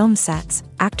high-budget film sets,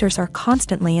 actors are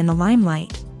constantly in the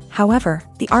limelight. However,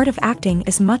 the art of acting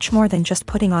is much more than just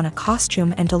putting on a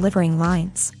costume and delivering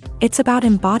lines. It's about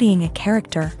embodying a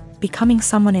character, becoming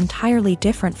someone entirely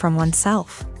different from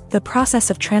oneself. The process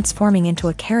of transforming into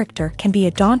a character can be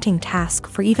a daunting task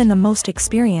for even the most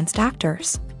experienced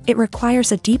actors. It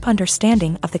requires a deep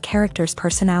understanding of the character's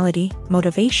personality,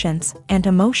 motivations, and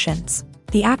emotions.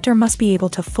 The actor must be able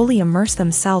to fully immerse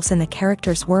themselves in the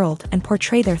character's world and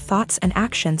portray their thoughts and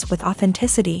actions with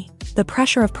authenticity. The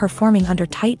pressure of performing under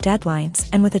tight deadlines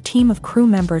and with a team of crew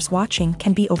members watching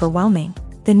can be overwhelming.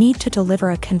 The need to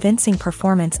deliver a convincing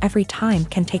performance every time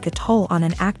can take a toll on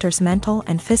an actor's mental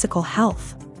and physical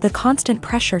health. The constant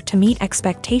pressure to meet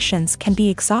expectations can be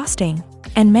exhausting,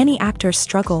 and many actors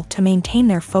struggle to maintain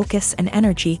their focus and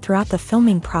energy throughout the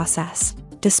filming process.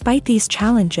 Despite these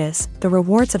challenges, the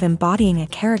rewards of embodying a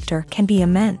character can be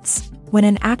immense. When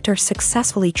an actor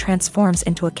successfully transforms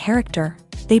into a character,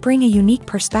 they bring a unique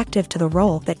perspective to the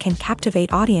role that can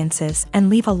captivate audiences and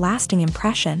leave a lasting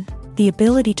impression. The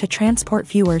ability to transport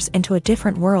viewers into a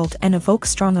different world and evoke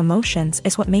strong emotions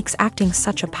is what makes acting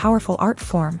such a powerful art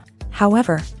form.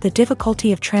 However, the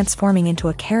difficulty of transforming into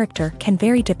a character can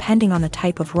vary depending on the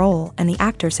type of role and the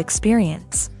actor's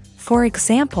experience. For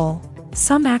example,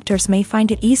 some actors may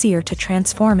find it easier to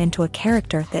transform into a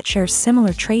character that shares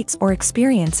similar traits or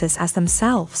experiences as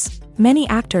themselves. Many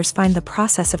actors find the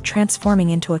process of transforming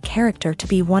into a character to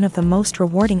be one of the most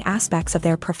rewarding aspects of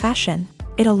their profession.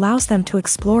 It allows them to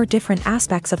explore different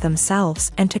aspects of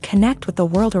themselves and to connect with the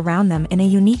world around them in a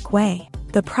unique way.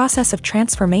 The process of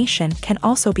transformation can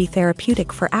also be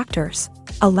therapeutic for actors,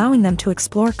 allowing them to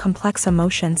explore complex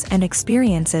emotions and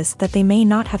experiences that they may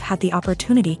not have had the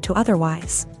opportunity to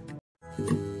otherwise.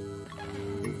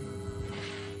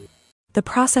 The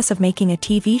process of making a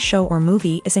TV show or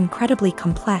movie is incredibly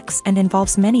complex and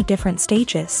involves many different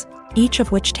stages, each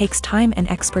of which takes time and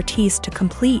expertise to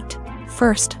complete.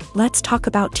 First, let's talk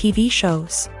about TV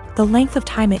shows. The length of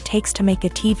time it takes to make a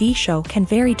TV show can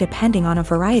vary depending on a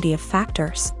variety of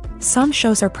factors. Some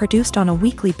shows are produced on a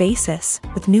weekly basis,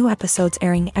 with new episodes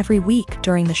airing every week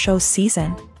during the show's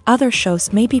season. Other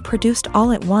shows may be produced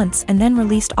all at once and then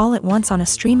released all at once on a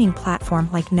streaming platform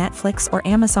like Netflix or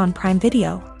Amazon Prime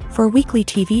Video. For weekly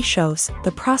TV shows,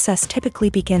 the process typically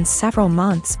begins several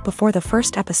months before the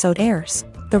first episode airs.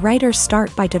 The writers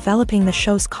start by developing the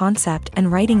show's concept and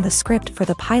writing the script for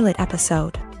the pilot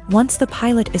episode. Once the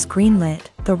pilot is greenlit,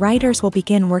 the writers will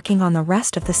begin working on the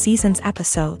rest of the season's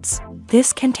episodes.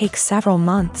 This can take several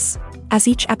months, as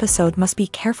each episode must be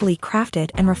carefully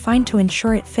crafted and refined to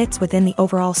ensure it fits within the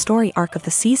overall story arc of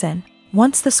the season.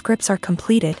 Once the scripts are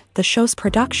completed, the show's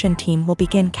production team will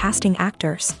begin casting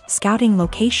actors, scouting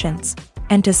locations,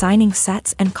 and designing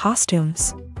sets and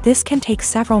costumes. This can take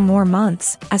several more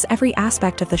months, as every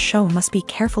aspect of the show must be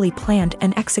carefully planned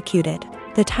and executed.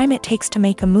 The time it takes to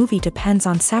make a movie depends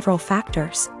on several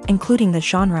factors, including the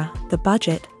genre, the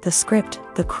budget, the script,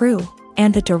 the crew,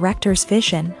 and the director's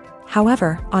vision.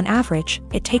 However, on average,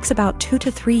 it takes about 2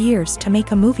 to 3 years to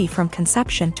make a movie from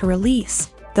conception to release.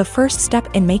 The first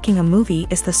step in making a movie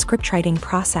is the scriptwriting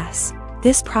process.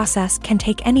 This process can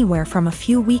take anywhere from a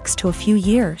few weeks to a few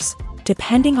years,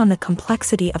 depending on the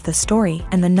complexity of the story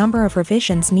and the number of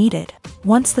revisions needed.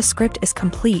 Once the script is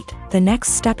complete, the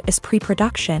next step is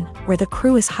pre-production, where the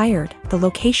crew is hired, the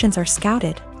locations are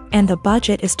scouted, and the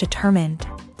budget is determined.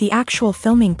 The actual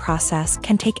filming process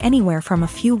can take anywhere from a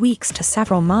few weeks to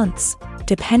several months,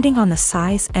 depending on the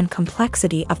size and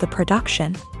complexity of the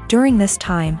production. During this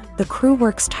time, the crew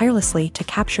works tirelessly to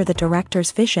capture the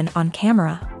director's vision on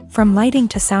camera. From lighting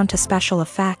to sound to special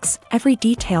effects, every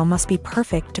detail must be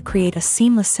perfect to create a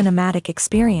seamless cinematic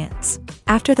experience.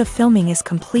 After the filming is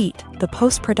complete, the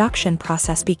post-production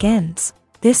process begins.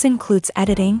 This includes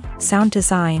editing, sound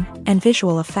design, and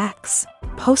visual effects.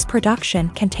 Post-production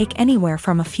can take anywhere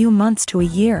from a few months to a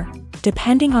year,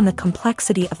 depending on the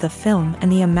complexity of the film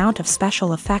and the amount of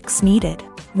special effects needed.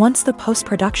 Once the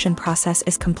post-production process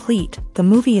is complete, the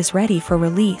movie is ready for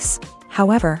release.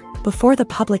 However, before the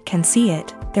public can see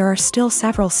it, there are still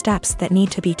several steps that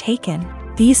need to be taken.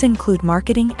 These include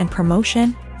marketing and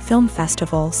promotion, film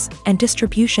festivals, and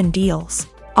distribution deals.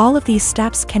 All of these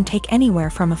steps can take anywhere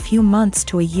from a few months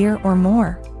to a year or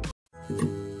more.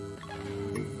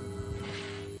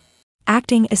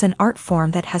 Acting is an art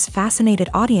form that has fascinated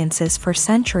audiences for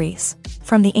centuries.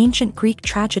 From the ancient Greek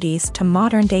tragedies to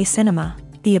modern-day cinema,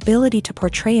 the ability to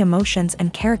portray emotions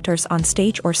and characters on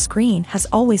stage or screen has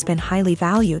always been highly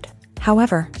valued.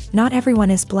 However, not everyone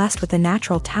is blessed with a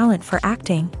natural talent for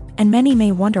acting, and many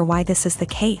may wonder why this is the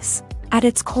case. At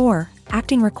its core,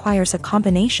 acting requires a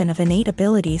combination of innate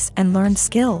abilities and learned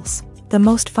skills. The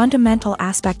most fundamental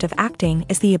aspect of acting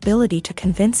is the ability to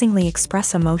convincingly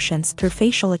express emotions through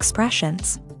facial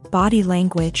expressions, body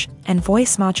language, and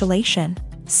voice modulation.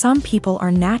 Some people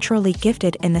are naturally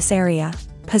gifted in this area,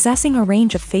 possessing a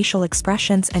range of facial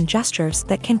expressions and gestures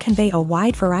that can convey a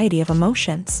wide variety of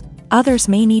emotions. Others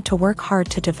may need to work hard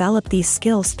to develop these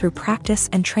skills through practice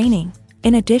and training.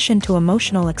 In addition to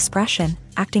emotional expression,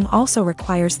 acting also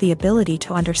requires the ability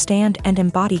to understand and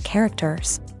embody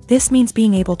characters. This means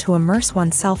being able to immerse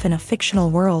oneself in a fictional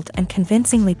world and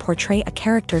convincingly portray a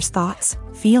character's thoughts,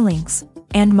 feelings,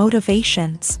 and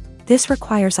motivations. This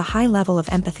requires a high level of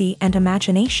empathy and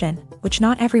imagination, which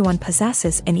not everyone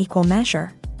possesses in equal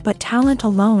measure. But talent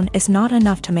alone is not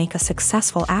enough to make a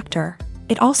successful actor.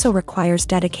 It also requires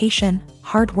dedication,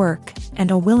 hard work,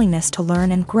 and a willingness to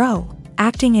learn and grow.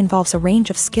 Acting involves a range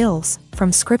of skills,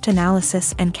 from script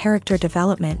analysis and character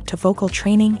development to vocal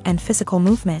training and physical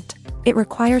movement. It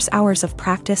requires hours of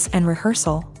practice and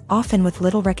rehearsal, often with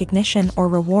little recognition or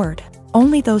reward.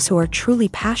 Only those who are truly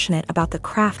passionate about the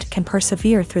craft can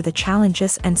persevere through the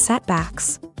challenges and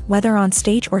setbacks. Whether on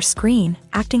stage or screen,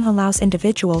 acting allows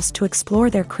individuals to explore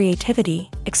their creativity,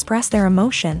 express their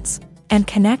emotions, and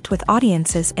connect with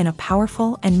audiences in a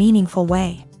powerful and meaningful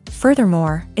way.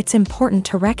 Furthermore, it's important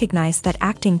to recognize that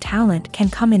acting talent can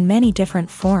come in many different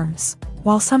forms.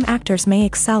 While some actors may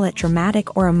excel at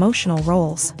dramatic or emotional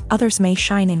roles, others may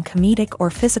shine in comedic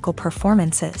or physical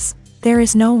performances. There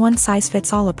is no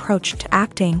one-size-fits-all approach to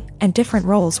acting, and different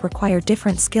roles require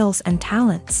different skills and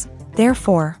talents.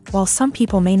 Therefore, while some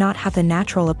people may not have the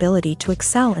natural ability to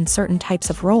excel in certain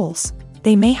types of roles,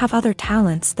 they may have other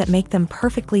talents that make them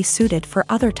perfectly suited for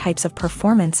other types of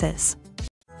performances.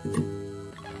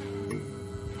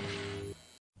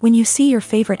 When you see your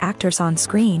favorite actors on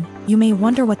screen, you may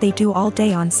wonder what they do all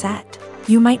day on set.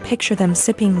 You might picture them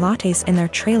sipping lattes in their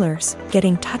trailers,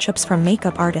 getting touch-ups from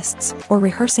makeup artists, or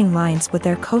rehearsing lines with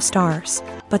their co-stars.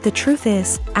 But the truth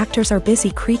is, actors are busy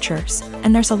creatures,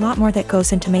 and there's a lot more that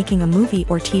goes into making a movie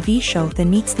or TV show than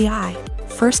meets the eye.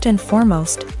 First and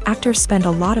foremost, actors spend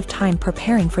a lot of time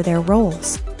preparing for their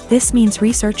roles. This means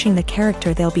researching the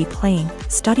character they'll be playing,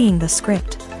 studying the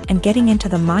script, and getting into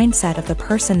the mindset of the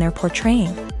person they're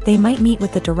portraying. They might meet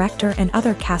with the director and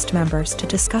other cast members to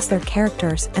discuss their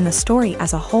characters and the story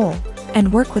as a whole,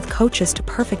 and work with coaches to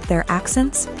perfect their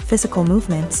accents, physical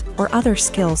movements, or other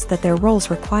skills that their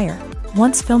roles require.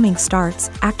 Once filming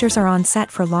starts, actors are on set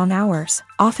for long hours,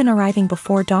 often arriving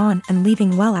before dawn and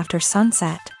leaving well after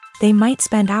sunset. They might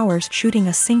spend hours shooting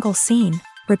a single scene,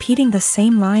 repeating the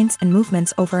same lines and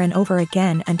movements over and over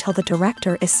again until the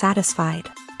director is satisfied.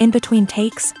 In between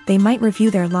takes, they might review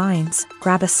their lines,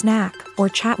 grab a snack, or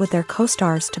chat with their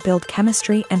co-stars to build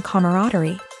chemistry and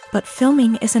camaraderie. But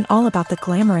filming isn't all about the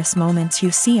glamorous moments you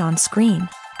see on screen.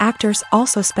 Actors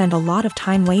also spend a lot of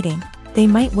time waiting. They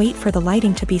might wait for the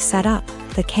lighting to be set up,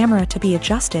 the camera to be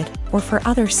adjusted, or for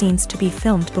other scenes to be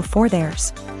filmed before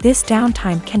theirs. This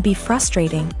downtime can be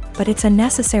frustrating, but it's a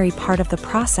necessary part of the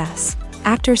process.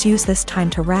 Actors use this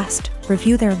time to rest,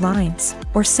 review their lines,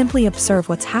 or simply observe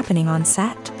what's happening on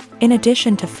set. In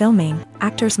addition to filming,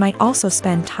 actors might also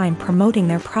spend time promoting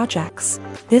their projects.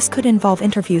 This could involve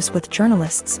interviews with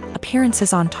journalists,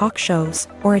 appearances on talk shows,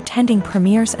 or attending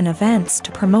premieres and events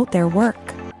to promote their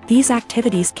work. These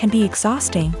activities can be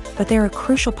exhausting, but they're a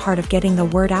crucial part of getting the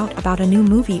word out about a new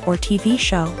movie or TV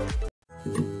show.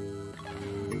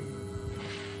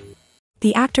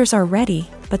 The actors are ready,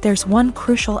 but there's one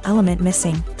crucial element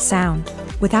missing: sound.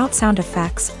 Without sound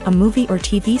effects, a movie or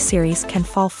TV series can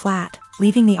fall flat,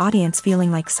 leaving the audience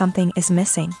feeling like something is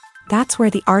missing. That's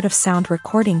where the art of sound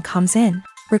recording comes in.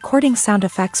 Recording sound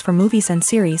effects for movies and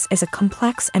series is a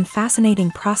complex and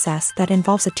fascinating process that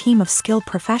involves a team of skilled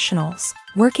professionals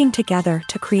working together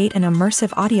to create an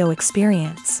immersive audio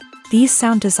experience. These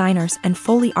sound designers and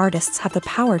Foley artists have the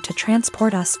power to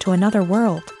transport us to another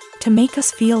world, to make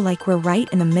us feel like we're right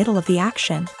in the middle of the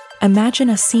action. Imagine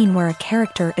a scene where a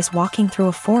character is walking through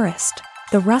a forest.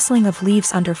 The rustling of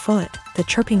leaves underfoot, the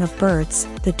chirping of birds,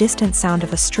 the distant sound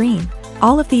of a stream.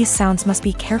 All of these sounds must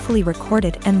be carefully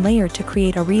recorded and layered to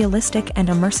create a realistic and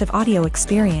immersive audio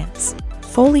experience.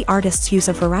 Foley artists use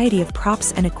a variety of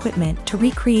props and equipment to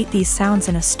recreate these sounds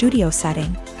in a studio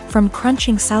setting, from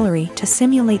crunching celery to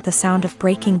simulate the sound of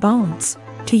breaking bones,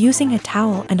 to using a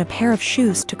towel and a pair of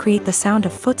shoes to create the sound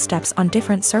of footsteps on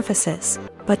different surfaces.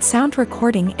 But sound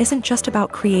recording isn't just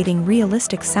about creating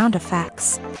realistic sound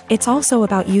effects. It's also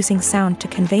about using sound to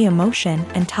convey emotion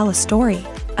and tell a story.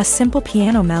 A simple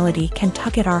piano melody can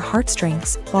tug at our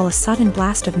heartstrings, while a sudden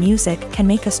blast of music can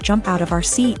make us jump out of our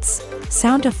seats.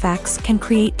 Sound effects can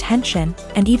create tension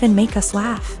and even make us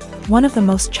laugh. One of the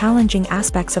most challenging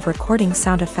aspects of recording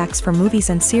sound effects for movies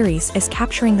and series is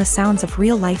capturing the sounds of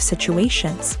real-life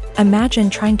situations. Imagine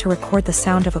trying to record the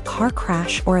sound of a car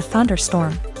crash or a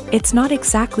thunderstorm. It's not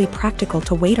exactly practical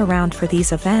to wait around for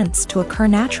these events to occur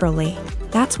naturally.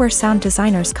 That's where sound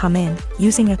designers come in,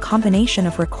 using a combination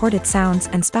of recorded sounds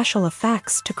and special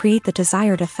effects to create the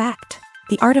desired effect.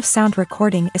 The art of sound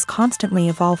recording is constantly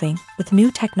evolving, with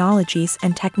new technologies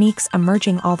and techniques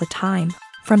emerging all the time.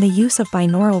 From the use of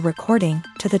binaural recording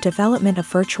to the development of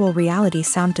virtual reality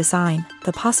sound design,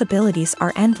 the possibilities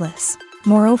are endless.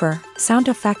 Moreover, sound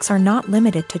effects are not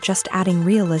limited to just adding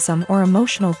realism or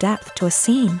emotional depth to a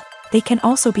scene. They can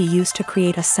also be used to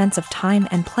create a sense of time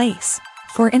and place.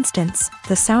 For instance,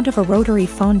 the sound of a rotary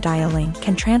phone dialing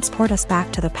can transport us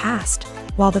back to the past,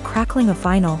 while the crackling of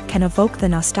vinyl can evoke the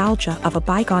nostalgia of a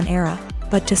bygone era.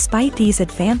 But despite these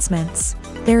advancements,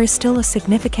 there is still a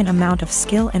significant amount of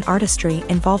skill and artistry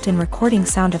involved in recording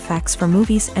sound effects for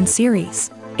movies and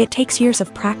series. It takes years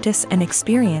of practice and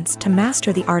experience to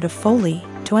master the art of Foley,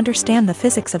 to understand the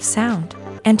physics of sound,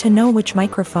 and to know which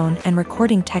microphone and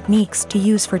recording techniques to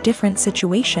use for different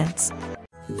situations.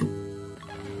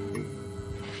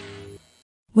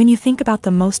 When you think about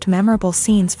the most memorable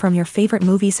scenes from your favorite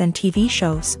movies and TV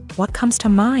shows, what comes to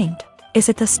mind? Is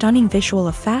it the stunning visual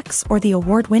effects or the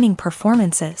award-winning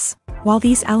performances? While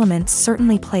these elements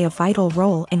certainly play a vital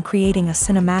role in creating a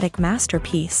cinematic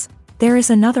masterpiece, there is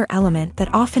another element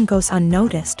that often goes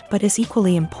unnoticed but is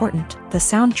equally important: the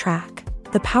soundtrack.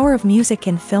 The power of music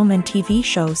in film and TV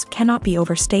shows cannot be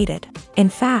overstated. In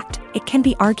fact, it can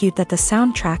be argued that the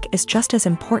soundtrack is just as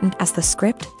important as the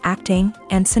script, acting,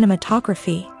 and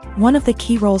cinematography. One of the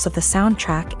key roles of the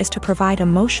soundtrack is to provide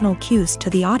emotional cues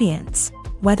to the audience.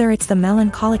 Whether it's the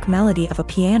melancholic melody of a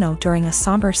piano during a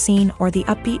somber scene or the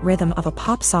upbeat rhythm of a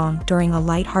pop song during a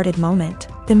lighthearted moment,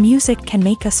 the music can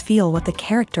make us feel what the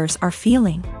characters are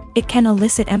feeling. It can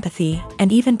elicit empathy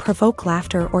and even provoke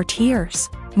laughter or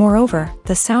tears. Moreover,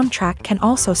 the soundtrack can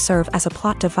also serve as a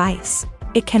plot device.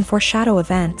 It can foreshadow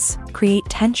events, create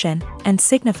tension, and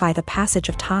signify the passage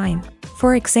of time.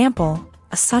 For example,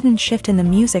 a sudden shift in the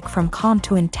music from calm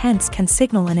to intense can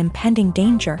signal an impending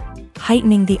danger,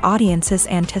 heightening the audience's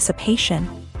anticipation.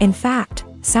 In fact,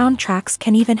 soundtracks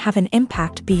can even have an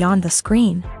impact beyond the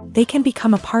screen. They can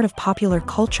become a part of popular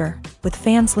culture, with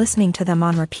fans listening to them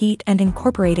on repeat and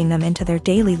incorporating them into their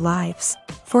daily lives.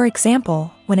 For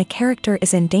example, when a character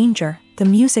is in danger, the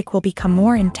music will become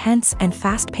more intense and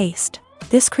fast-paced.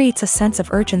 This creates a sense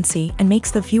of urgency and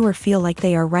makes the viewer feel like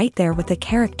they are right there with the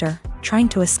character, trying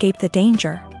to escape the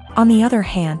danger. On the other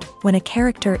hand, when a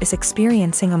character is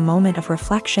experiencing a moment of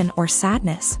reflection or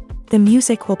sadness, the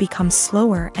music will become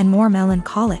slower and more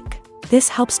melancholic. This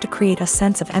helps to create a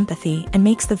sense of empathy and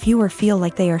makes the viewer feel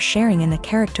like they are sharing in the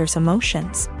character's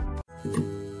emotions.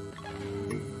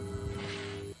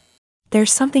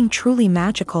 There's something truly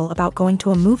magical about going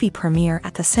to a movie premiere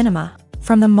at the cinema.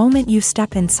 From the moment you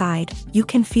step inside, you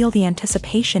can feel the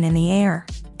anticipation in the air.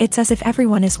 It's as if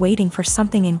everyone is waiting for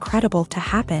something incredible to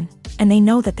happen, and they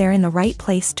know that they're in the right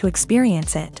place to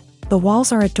experience it. The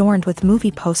walls are adorned with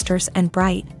movie posters and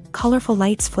bright, colorful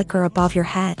lights flicker above your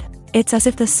head. It's as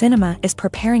if the cinema is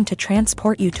preparing to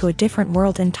transport you to a different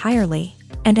world entirely.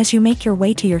 And as you make your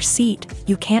way to your seat,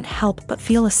 you can't help but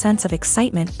feel a sense of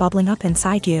excitement bubbling up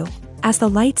inside you. As the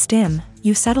lights dim,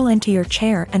 you settle into your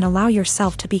chair and allow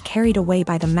yourself to be carried away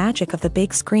by the magic of the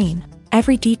big screen.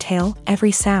 Every detail,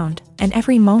 every sound, and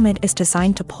every moment is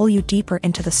designed to pull you deeper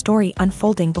into the story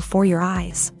unfolding before your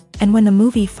eyes. And when the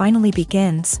movie finally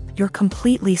begins, you're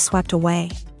completely swept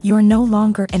away. You're no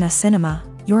longer in a cinema.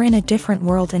 You're in a different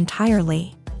world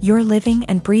entirely. You're living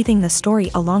and breathing the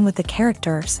story along with the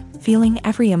characters, feeling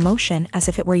every emotion as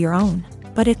if it were your own.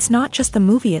 But it's not just the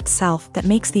movie itself that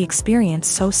makes the experience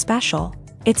so special.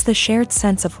 It's the shared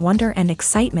sense of wonder and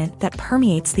excitement that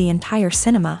permeates the entire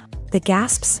cinema. The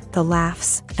gasps, the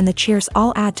laughs, and the cheers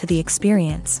all add to the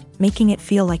experience, making it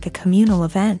feel like a communal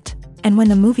event. And when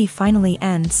the movie finally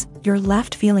ends, you're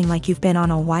left feeling like you've been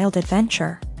on a wild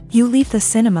adventure. You leave the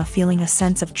cinema feeling a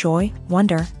sense of joy,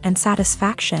 wonder, and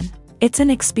satisfaction. It's an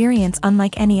experience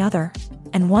unlike any other,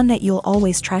 and one that you'll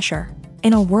always treasure.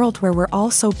 In a world where we're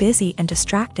all so busy and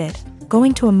distracted,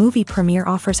 going to a movie premiere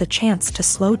offers a chance to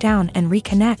slow down and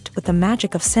reconnect with the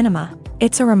magic of cinema.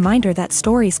 It's a reminder that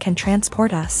stories can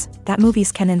transport us, that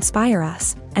movies can inspire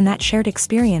us, and that shared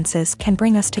experiences can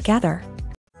bring us together.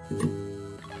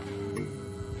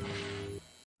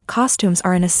 Costumes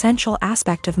are an essential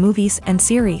aspect of movies and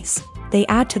series. They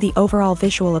add to the overall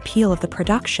visual appeal of the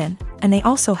production, and they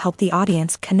also help the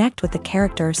audience connect with the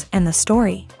characters and the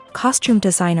story. Costume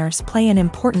designers play an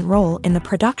important role in the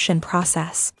production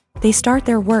process. They start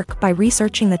their work by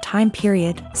researching the time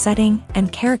period, setting,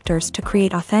 and characters to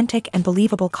create authentic and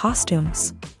believable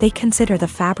costumes. They consider the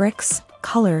fabrics,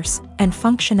 colors, and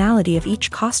functionality of each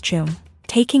costume,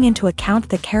 taking into account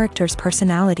the character's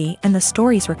personality and the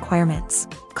story's requirements.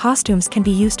 Costumes can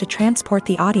be used to transport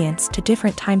the audience to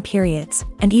different time periods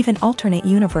and even alternate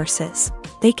universes.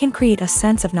 They can create a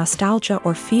sense of nostalgia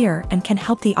or fear and can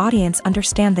help the audience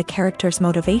understand the character's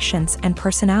motivations and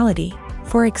personality.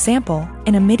 For example,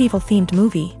 in a medieval-themed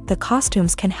movie, the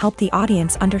costumes can help the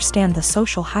audience understand the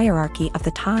social hierarchy of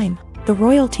the time. The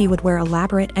royalty would wear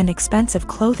elaborate and expensive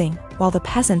clothing, while the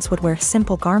peasants would wear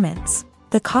simple garments.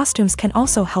 The costumes can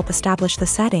also help establish the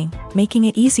setting, making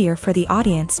it easier for the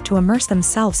audience to immerse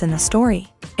themselves in the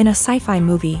story. In a sci-fi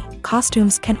movie,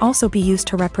 costumes can also be used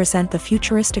to represent the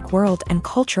futuristic world and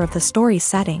culture of the story's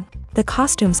setting. The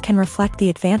costumes can reflect the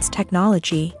advanced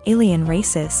technology, alien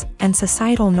races, and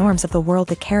societal norms of the world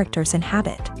the characters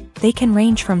inhabit. They can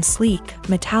range from sleek,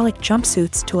 metallic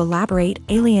jumpsuits to elaborate,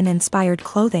 alien-inspired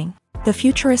clothing. The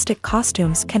futuristic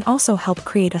costumes can also help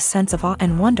create a sense of awe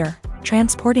and wonder,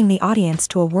 transporting the audience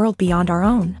to a world beyond our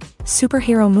own.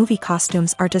 Superhero movie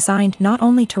costumes are designed not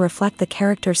only to reflect the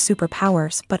character's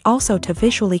superpowers but also to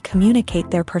visually communicate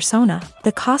their persona.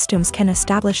 The costumes can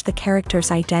establish the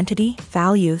character's identity,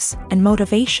 values, and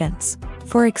motivations.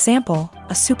 For example,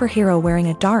 a superhero wearing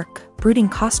a dark, brooding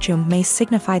costume may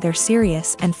signify their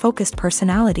serious and focused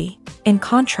personality. In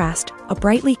contrast, a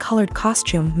brightly colored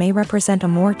costume may represent a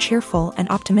more cheerful and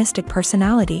optimistic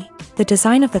personality. The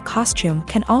design of the costume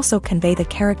can also convey the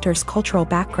character's cultural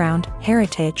background,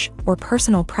 heritage, or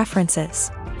personal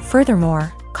preferences.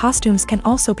 Furthermore, costumes can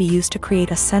also be used to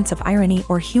create a sense of irony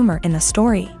or humor in the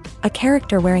story. A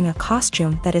character wearing a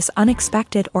costume that is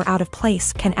unexpected or out of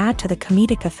place can add to the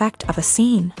comedic effect of a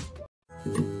scene.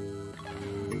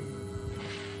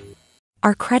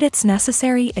 Are credits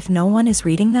necessary if no one is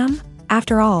reading them?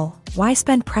 After all, why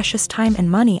spend precious time and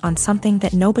money on something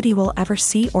that nobody will ever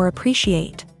see or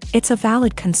appreciate? It's a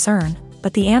valid concern,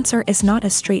 but the answer is not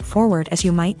as straightforward as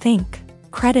you might think.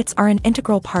 Credits are an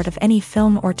integral part of any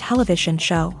film or television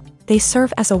show. They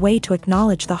serve as a way to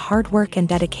acknowledge the hard work and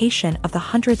dedication of the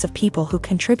hundreds of people who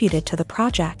contributed to the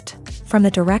project. From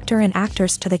the director and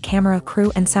actors to the camera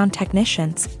crew and sound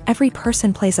technicians, every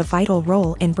person plays a vital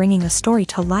role in bringing a story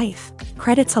to life.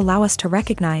 Credits allow us to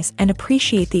recognize and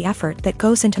appreciate the effort that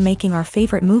goes into making our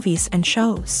favorite movies and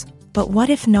shows. But what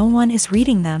if no one is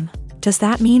reading them? Does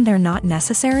that mean they're not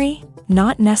necessary?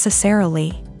 Not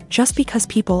necessarily. Just because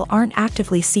people aren't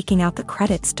actively seeking out the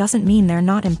credits doesn't mean they're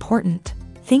not important.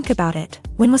 Think about it.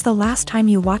 When was the last time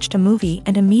you watched a movie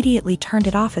and immediately turned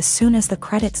it off as soon as the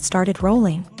credits started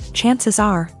rolling? Chances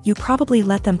are, you probably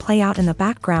let them play out in the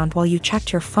background while you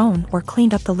checked your phone or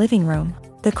cleaned up the living room.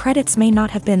 The credits may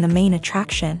not have been the main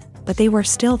attraction, but they were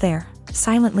still there,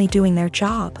 silently doing their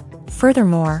job.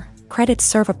 Furthermore, credits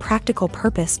serve a practical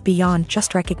purpose beyond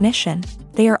just recognition.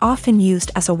 They are often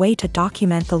used as a way to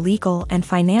document the legal and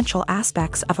financial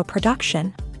aspects of a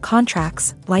production.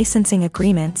 Contracts, licensing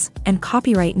agreements, and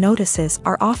copyright notices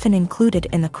are often included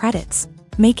in the credits,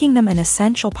 making them an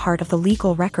essential part of the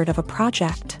legal record of a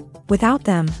project. Without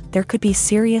them, there could be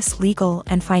serious legal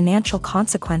and financial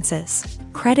consequences.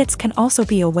 Credits can also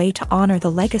be a way to honor the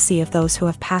legacy of those who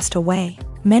have passed away.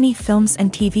 Many films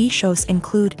and TV shows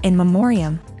include in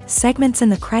memoriam segments in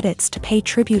the credits to pay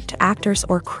tribute to actors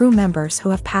or crew members who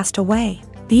have passed away.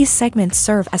 These segments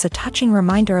serve as a touching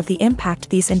reminder of the impact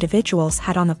these individuals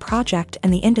had on the project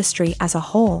and the industry as a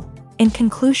whole. In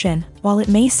conclusion, while it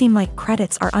may seem like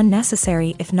credits are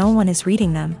unnecessary if no one is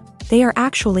reading them, they are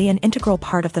actually an integral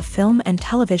part of the film and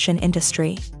television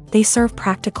industry. They serve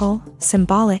practical,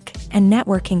 symbolic, and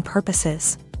networking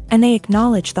purposes, and they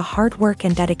acknowledge the hard work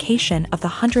and dedication of the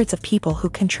hundreds of people who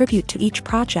contribute to each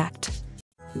project.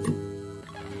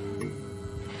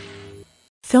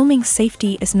 Filming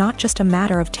safety is not just a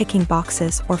matter of ticking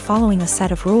boxes or following a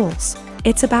set of rules.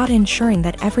 It's about ensuring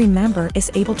that every member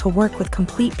is able to work with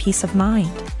complete peace of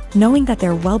mind, knowing that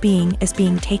their well-being is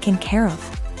being taken care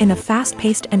of. In a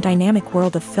fast-paced and dynamic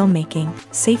world of filmmaking,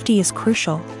 safety is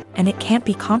crucial, and it can't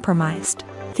be compromised.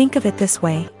 Think of it this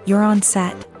way: you're on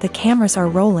set, the cameras are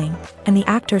rolling, and the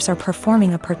actors are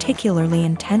performing a particularly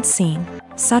intense scene.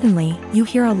 Suddenly, you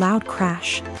hear a loud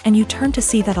crash, and you turn to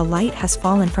see that a light has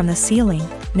fallen from the ceiling,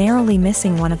 narrowly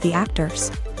missing one of the actors.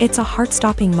 It's a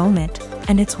heart-stopping moment,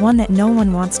 and it's one that no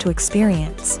one wants to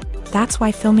experience. That's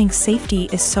why filming safety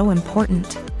is so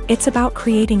important. It's about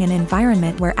creating an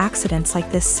environment where accidents like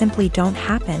this simply don't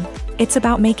happen. It's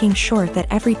about making sure that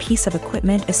every piece of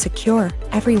equipment is secure,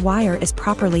 every wire is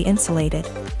properly insulated,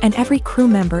 and every crew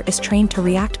member is trained to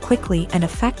react quickly and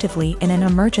effectively in an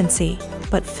emergency.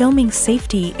 But filming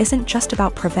safety isn't just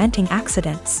about preventing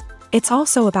accidents. It's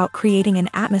also about creating an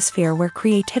atmosphere where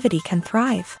creativity can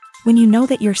thrive. When you know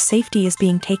that your safety is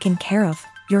being taken care of,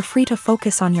 you're free to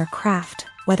focus on your craft,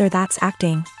 whether that's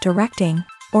acting, directing,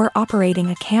 or operating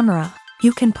a camera.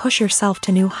 You can push yourself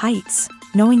to new heights,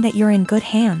 knowing that you're in good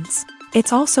hands.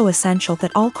 It's also essential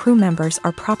that all crew members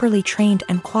are properly trained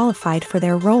and qualified for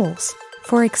their roles.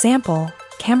 For example,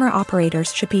 camera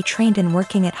operators should be trained in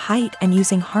working at height and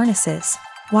using harnesses,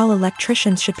 while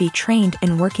electricians should be trained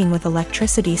in working with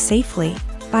electricity safely.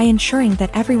 By ensuring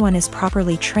that everyone is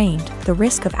properly trained, the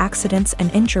risk of accidents and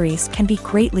injuries can be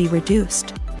greatly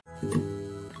reduced.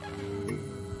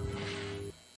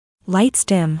 Lights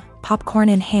dim, popcorn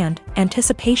in hand,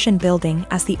 anticipation building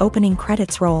as the opening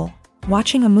credits roll.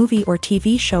 Watching a movie or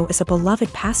TV show is a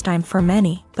beloved pastime for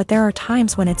many, but there are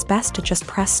times when it's best to just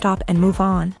press stop and move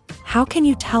on. How can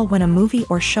you tell when a movie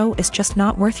or show is just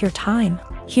not worth your time?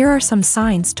 Here are some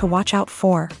signs to watch out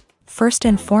for. First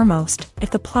and foremost,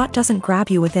 if the plot doesn't grab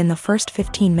you within the first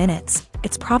 15 minutes,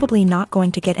 it's probably not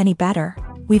going to get any better.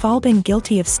 We've all been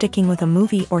guilty of sticking with a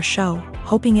movie or show,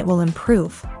 hoping it will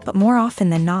improve, but more often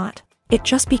than not, it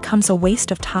just becomes a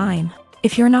waste of time.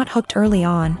 If you're not hooked early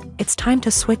on, it's time to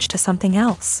switch to something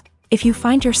else. If you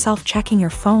find yourself checking your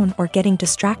phone or getting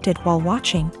distracted while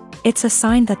watching, It's a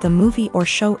sign that the movie or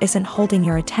show isn't holding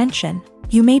your attention.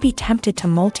 You may be tempted to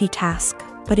multitask,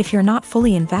 but if you're not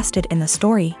fully invested in the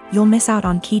story, you'll miss out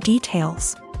on key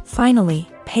details. Finally,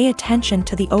 pay attention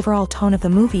to the overall tone of the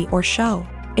movie or show.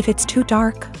 If it's too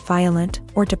dark, violent,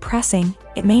 or depressing,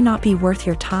 it may not be worth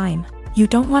your time. You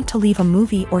don't want to leave a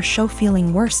movie or show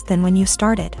feeling worse than when you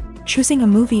started. Choosing a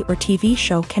movie or TV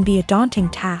show can be a daunting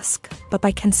task, but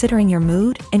by considering your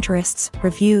mood, interests,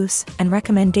 reviews, and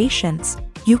recommendations,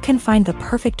 you can find the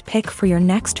perfect pick for your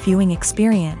next viewing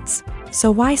experience.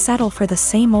 So why settle for the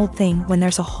same old thing when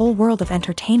there's a whole world of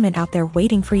entertainment out there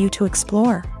waiting for you to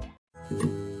explore?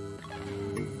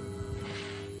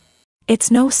 It's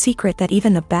no secret that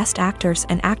even the best actors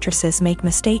and actresses make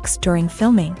mistakes during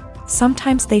filming.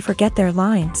 Sometimes they forget their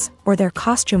lines, or their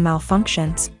costume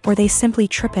malfunctions, or they simply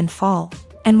trip and fall.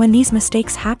 And when these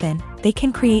mistakes happen, they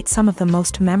can create some of the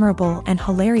most memorable and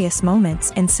hilarious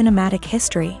moments in cinematic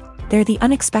history. They're the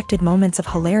unexpected moments of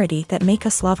hilarity that make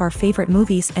us love our favorite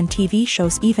movies and TV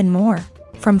shows even more.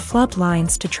 From flubbed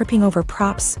lines to tripping over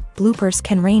props, bloopers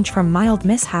can range from mild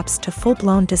mishaps to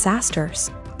full-blown disasters.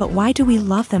 But why do we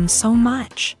love them so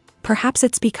much? Perhaps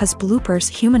it's because bloopers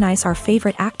humanize our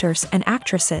favorite actors and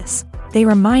actresses. They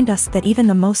remind us that even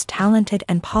the most talented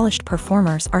and polished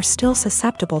performers are still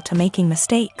susceptible to making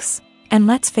mistakes. And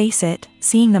let's face it,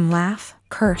 seeing them laugh,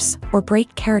 curse, or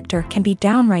break character can be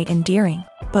downright endearing.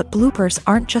 But bloopers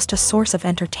aren't just a source of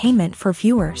entertainment for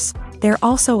viewers. They're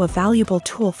also a valuable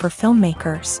tool for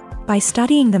filmmakers. By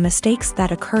studying the mistakes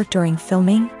that occur during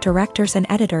filming, directors and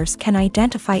editors can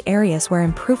identify areas where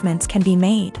improvements can be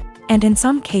made. And in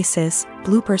some cases,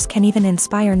 bloopers can even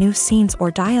inspire new scenes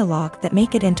or dialogue that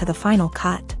make it into the final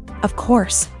cut. Of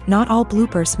course, not all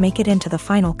bloopers make it into the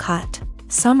final cut.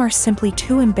 Some are simply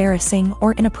too embarrassing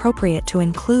or inappropriate to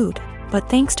include. But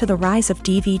thanks to the rise of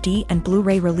DVD and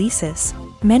Blu-ray releases,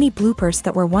 many bloopers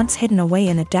that were once hidden away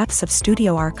in the depths of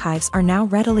studio archives are now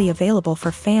readily available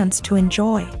for fans to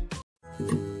enjoy.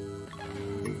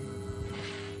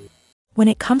 When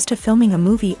it comes to filming a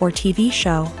movie or TV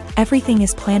show, everything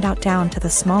is planned out down to the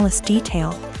smallest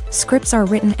detail. Scripts are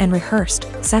written and rehearsed,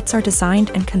 sets are designed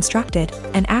and constructed,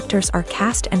 and actors are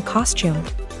cast and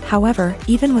costumed. However,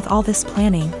 even with all this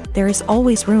planning, there is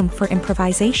always room for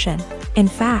improvisation. In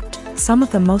fact, some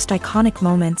of the most iconic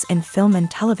moments in film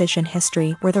and television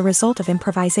history were the result of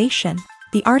improvisation.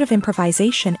 The art of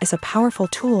improvisation is a powerful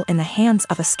tool in the hands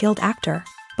of a skilled actor.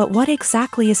 But what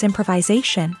exactly is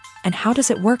improvisation, and how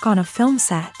does it work on a film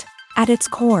set? At its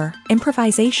core,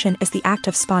 improvisation is the act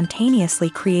of spontaneously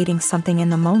creating something in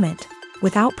the moment,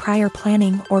 without prior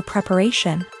planning or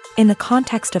preparation. In the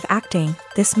context of acting,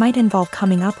 this might involve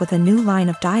coming up with a new line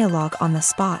of dialogue on the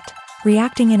spot,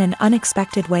 reacting in an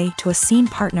unexpected way to a scene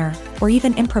partner, or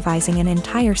even improvising an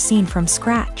entire scene from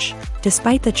scratch.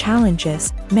 Despite the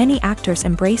challenges, many actors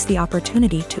embrace the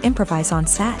opportunity to improvise on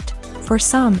set. For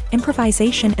some,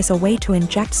 improvisation is a way to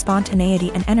inject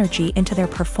spontaneity and energy into their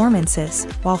performances,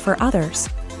 while for others,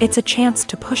 it's a chance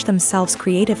to push themselves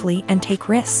creatively and take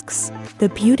risks. The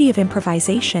beauty of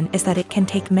improvisation is that it can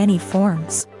take many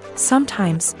forms.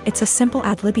 Sometimes, it's a simple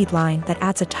ad-libbed line that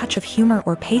adds a touch of humor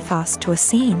or pathos to a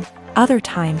scene. Other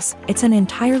times, it's an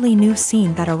entirely new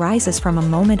scene that arises from a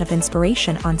moment of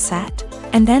inspiration on set.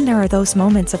 And then there are those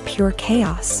moments of pure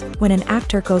chaos, when an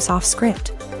actor goes off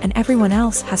script, and everyone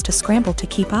else has to scramble to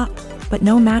keep up. But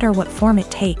no matter what form it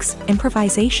takes,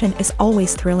 improvisation is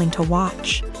always thrilling to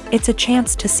watch. It's a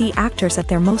chance to see actors at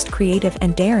their most creative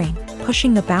and daring,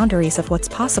 pushing the boundaries of what's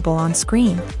possible on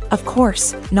screen. Of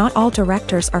course, not all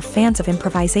directors are fans of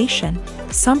improvisation.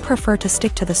 Some prefer to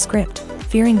stick to the script,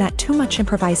 fearing that too much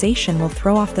improvisation will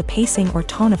throw off the pacing or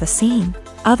tone of a scene.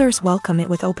 Others welcome it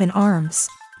with open arms,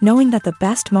 knowing that the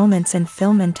best moments in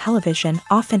film and television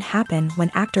often happen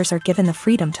when actors are given the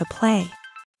freedom to play.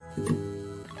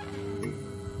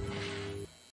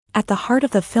 At the heart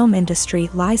of the film industry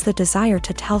lies the desire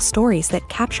to tell stories that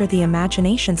capture the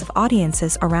imaginations of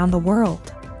audiences around the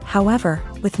world. However,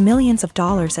 with millions of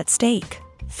dollars at stake,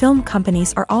 film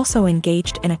companies are also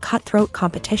engaged in a cutthroat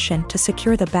competition to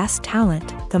secure the best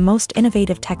talent, the most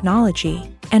innovative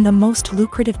technology, and the most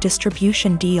lucrative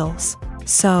distribution deals.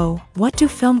 So, what do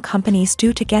film companies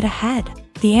do to get ahead?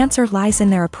 The answer lies in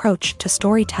their approach to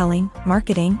storytelling,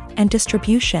 marketing, and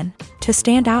distribution. To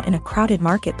stand out in a crowded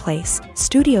marketplace,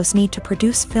 studios need to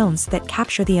produce films that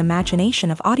capture the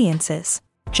imagination of audiences,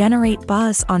 generate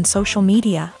buzz on social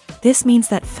media. This means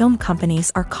that film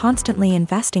companies are constantly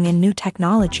investing in new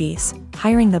technologies,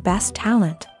 hiring the best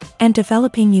talent, and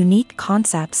developing unique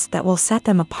concepts that will set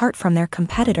them apart from their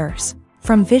competitors.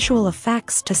 From visual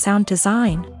effects to sound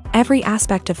design, Every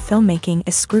aspect of filmmaking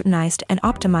is scrutinized and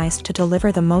optimized to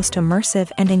deliver the most immersive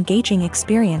and engaging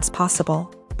experience possible.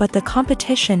 But the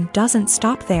competition doesn't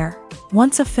stop there.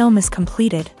 Once a film is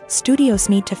completed, studios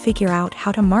need to figure out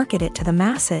how to market it to the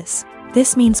masses.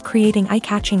 This means creating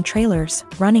eye-catching trailers,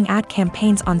 running ad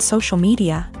campaigns on social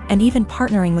media, and even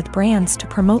partnering with brands to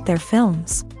promote their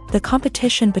films. The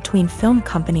competition between film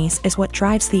companies is what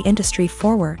drives the industry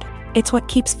forward. It's what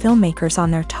keeps filmmakers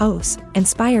on their toes,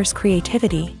 inspires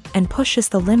creativity, and pushes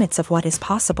the limits of what is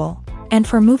possible. And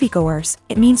for moviegoers,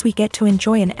 it means we get to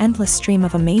enjoy an endless stream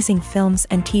of amazing films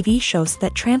and TV shows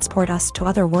that transport us to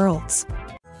other worlds.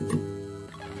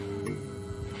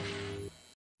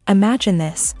 Imagine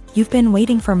this. You've been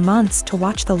waiting for months to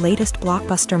watch the latest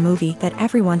blockbuster movie that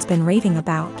everyone's been raving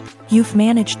about. You've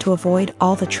managed to avoid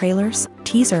all the trailers,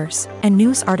 teasers, and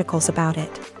news articles about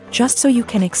it, just so you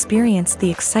can experience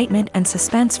the excitement and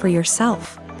suspense for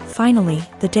yourself. Finally,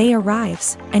 the day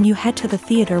arrives, and you head to the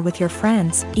theater with your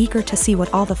friends, eager to see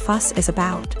what all the fuss is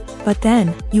about. But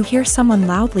then, you hear someone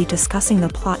loudly discussing the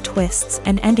plot twists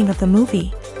and ending of the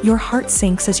movie. Your heart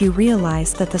sinks as you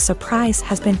realize that the surprise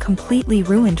has been completely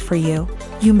ruined for you.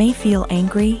 You may feel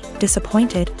angry,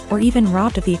 disappointed, or even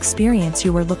robbed of the experience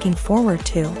you were looking forward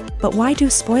to. But why do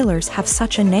spoilers have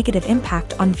such a negative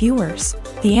impact on viewers?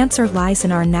 The answer lies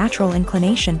in our natural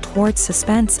inclination towards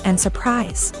suspense and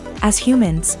surprise. As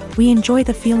humans, we enjoy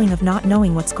the feeling of not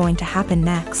knowing what's going to happen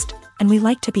next, and we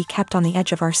like to be kept on the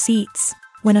edge of our seats.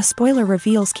 When a spoiler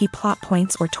reveals key plot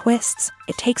points or twists,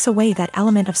 it takes away that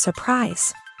element of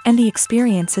surprise, and the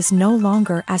experience is no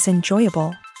longer as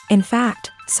enjoyable. In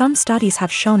fact, some studies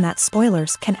have shown that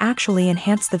spoilers can actually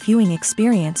enhance the viewing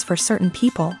experience for certain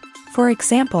people. For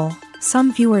example,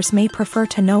 some viewers may prefer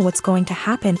to know what's going to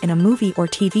happen in a movie or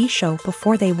TV show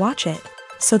before they watch it,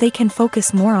 so they can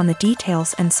focus more on the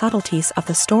details and subtleties of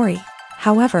the story.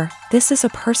 However, this is a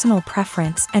personal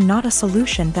preference and not a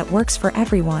solution that works for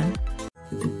everyone.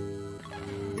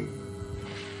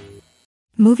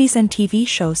 Movies and TV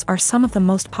shows are some of the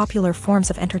most popular forms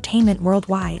of entertainment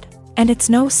worldwide, and it's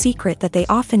no secret that they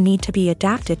often need to be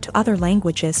adapted to other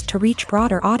languages to reach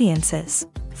broader audiences.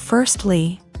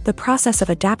 Firstly, the process of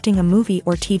adapting a movie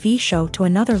or TV show to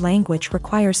another language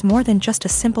requires more than just a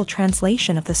simple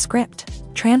translation of the script.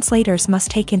 Translators must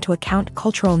take into account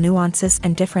cultural nuances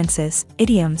and differences,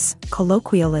 idioms,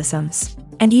 colloquialisms,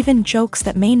 and even jokes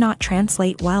that may not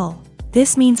translate well.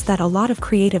 This means that a lot of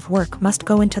creative work must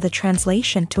go into the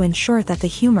translation to ensure that the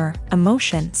humor,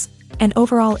 emotions, and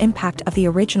overall impact of the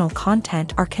original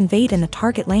content are conveyed in the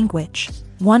target language.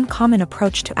 One common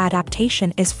approach to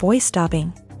adaptation is voice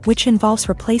dubbing, which involves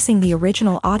replacing the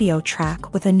original audio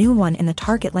track with a new one in the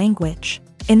target language.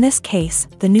 In this case,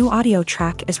 the new audio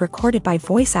track is recorded by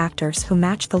voice actors who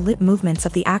match the lip movements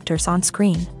of the actors on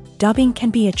screen. Dubbing can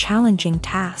be a challenging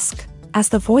task, as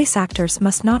the voice actors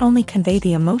must not only convey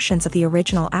the emotions of the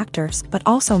original actors but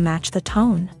also match the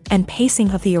tone and pacing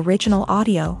of the original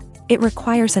audio. It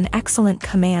requires an excellent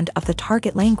command of the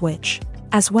target language,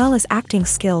 as well as acting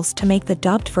skills to make the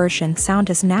dubbed version sound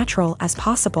as natural as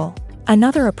possible.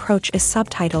 Another approach is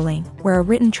subtitling, where a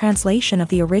written translation of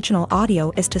the original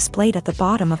audio is displayed at the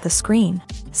bottom of the screen.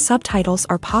 Subtitles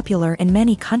are popular in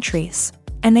many countries,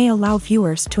 and they allow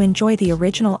viewers to enjoy the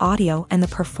original audio and the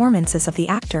performances of the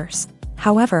actors.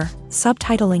 However,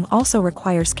 subtitling also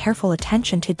requires careful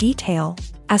attention to detail,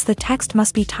 as the text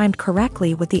must be timed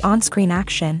correctly with the on-screen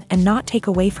action and not take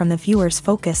away from the viewer's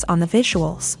focus on the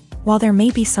visuals. While there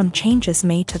may be some changes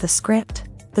made to the script,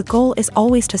 the goal is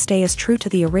always to stay as true to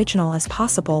the original as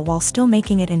possible while still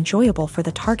making it enjoyable for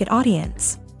the target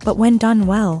audience. But when done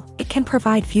well, it can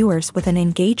provide viewers with an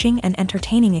engaging and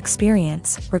entertaining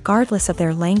experience, regardless of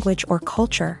their language or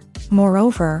culture.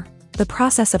 Moreover, the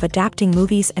process of adapting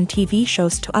movies and TV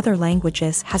shows to other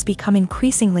languages has become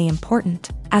increasingly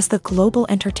important, as the global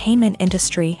entertainment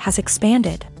industry has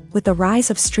expanded, with the rise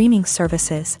of streaming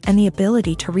services and the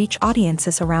ability to reach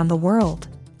audiences around the world.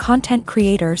 Content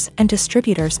creators and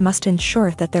distributors must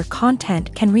ensure that their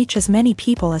content can reach as many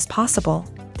people as possible.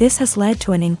 This has led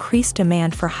to an increased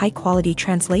demand for high-quality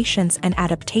translations and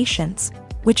adaptations,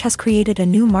 which has created a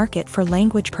new market for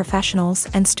language professionals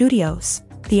and studios.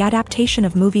 The adaptation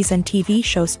of movies and TV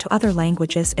shows to other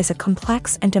languages is a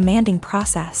complex and demanding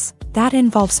process that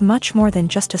involves much more than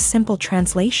just a simple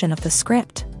translation of the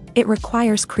script. It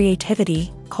requires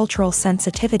creativity, cultural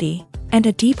sensitivity, and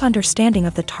a deep understanding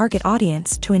of the target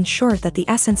audience to ensure that the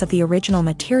essence of the original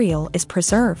material is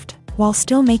preserved, while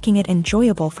still making it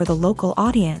enjoyable for the local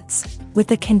audience. With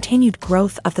the continued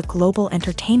growth of the global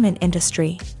entertainment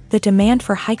industry, the demand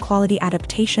for high-quality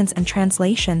adaptations and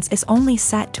translations is only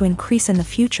set to increase in the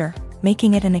future,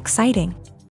 making it an exciting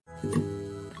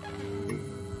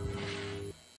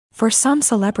For some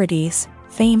celebrities,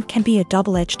 fame can be a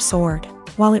double-edged sword.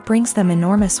 While it brings them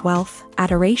enormous wealth,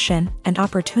 adoration, and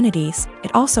opportunities,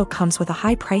 it also comes with a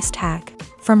high price tag.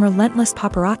 From relentless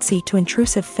paparazzi to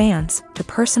intrusive fans, to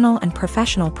personal and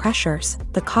professional pressures,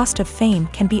 the cost of fame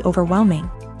can be overwhelming.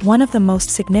 One of the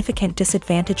most significant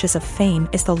disadvantages of fame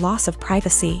is the loss of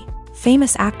privacy.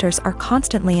 Famous actors are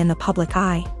constantly in the public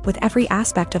eye, with every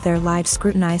aspect of their lives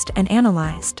scrutinized and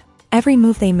analyzed. Every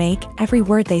move they make, every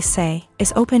word they say,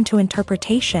 is open to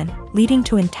interpretation, leading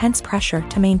to intense pressure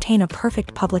to maintain a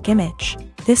perfect public image.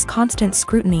 This constant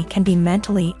scrutiny can be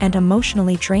mentally and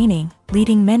emotionally draining,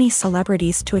 leading many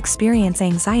celebrities to experience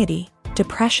anxiety,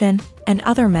 depression, and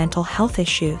other mental health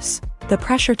issues. The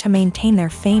pressure to maintain their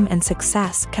fame and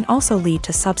success can also lead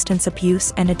to substance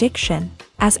abuse and addiction,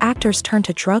 as actors turn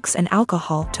to drugs and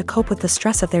alcohol to cope with the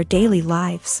stress of their daily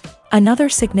lives. Another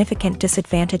significant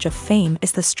disadvantage of fame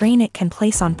is the strain it can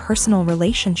place on personal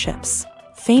relationships.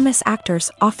 Famous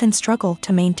actors often struggle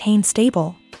to maintain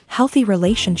stable, healthy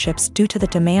relationships due to the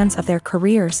demands of their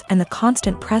careers and the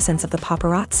constant presence of the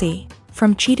paparazzi.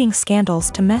 From cheating scandals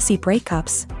to messy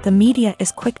breakups, the media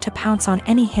is quick to pounce on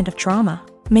any hint of drama,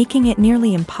 making it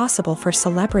nearly impossible for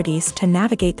celebrities to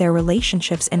navigate their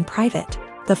relationships in private.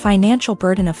 The financial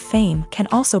burden of fame can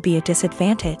also be a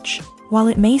disadvantage. While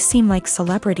it may seem like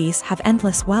celebrities have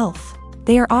endless wealth,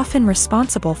 they are often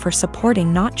responsible for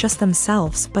supporting not just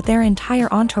themselves but their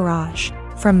entire entourage.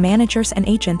 From managers and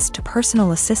agents to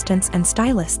personal assistants and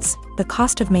stylists, the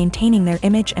cost of maintaining their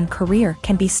image and career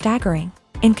can be staggering.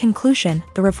 In conclusion,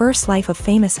 the reverse life of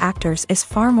famous actors is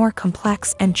far more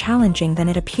complex and challenging than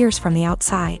it appears from the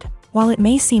outside. While it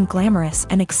may seem glamorous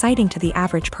and exciting to the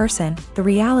average person, the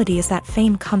reality is that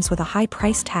fame comes with a high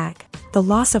price tag. The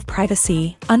loss of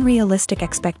privacy, unrealistic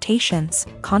expectations,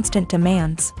 constant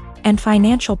demands, and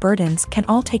financial burdens can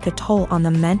all take a toll on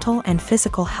the mental and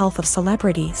physical health of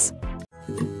celebrities.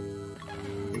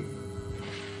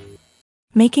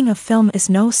 Making a film is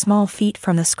no small feat.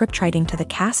 From the scriptwriting to the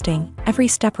casting, every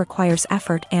step requires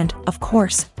effort and, of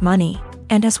course, money.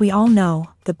 And as we all know,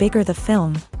 the bigger the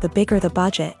film, the bigger the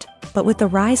budget. But with the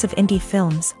rise of indie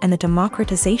films and the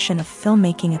democratization of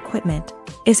filmmaking equipment,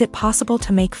 is it possible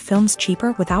to make films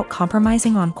cheaper without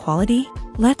compromising on quality?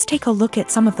 Let's take a look at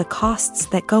some of the costs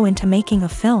that go into making a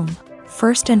film.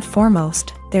 First and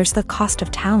foremost, there's the cost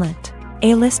of talent.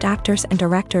 A-list actors and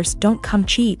directors don't come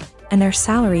cheap, and their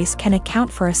salaries can account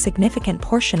for a significant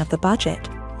portion of the budget.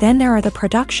 Then there are the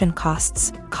production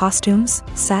costs, costumes,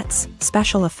 sets,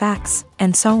 special effects,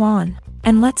 and so on.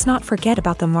 And let's not forget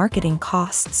about the marketing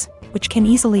costs, which can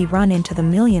easily run into the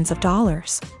millions of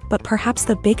dollars. But perhaps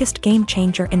the biggest game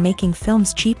changer in making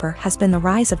films cheaper has been the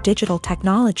rise of digital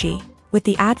technology. With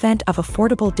the advent of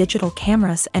affordable digital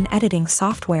cameras and editing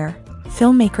software,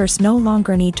 filmmakers no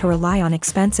longer need to rely on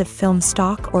expensive film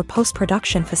stock or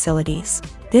post-production facilities.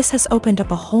 This has opened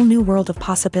up a whole new world of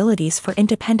possibilities for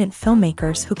independent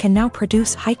filmmakers who can now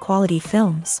produce high-quality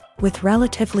films with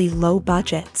relatively low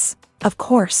budgets. Of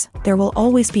course, there will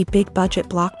always be big-budget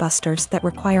blockbusters that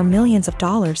require millions of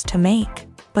dollars to make.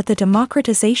 But the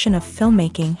democratization of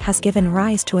filmmaking has given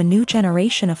rise to a new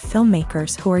generation of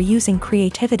filmmakers who are using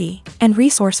creativity and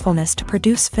resourcefulness to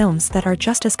produce films that are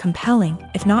just as compelling,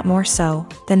 if not more so,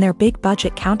 than their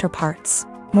big-budget counterparts.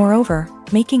 Moreover,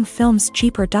 making films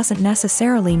cheaper doesn't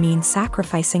necessarily mean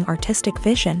sacrificing artistic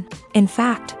vision. In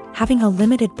fact, having a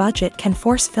limited budget can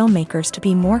force filmmakers to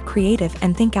be more creative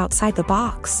and think outside the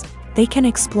box. They can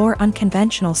explore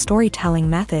unconventional storytelling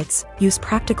methods, use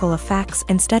practical effects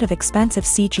instead of expensive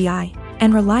CGI,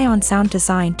 and rely on sound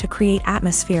design to create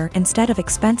atmosphere instead of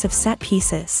expensive set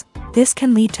pieces. This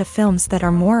can lead to films that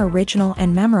are more original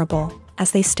and memorable,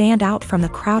 as they stand out from the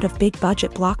crowd of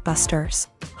big-budget blockbusters.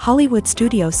 Hollywood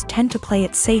studios tend to play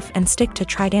it safe and stick to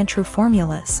tried-and-true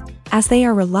formulas, as they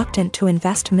are reluctant to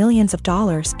invest millions of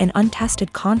dollars in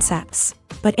untested concepts.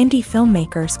 But indie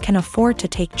filmmakers can afford to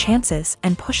take chances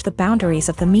and push the boundaries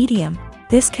of the medium.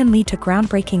 This can lead to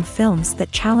groundbreaking films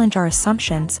that challenge our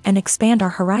assumptions and expand our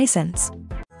horizons.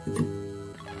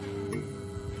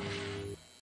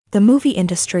 The movie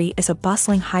industry is a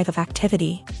bustling hive of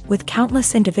activity, with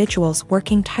countless individuals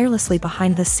working tirelessly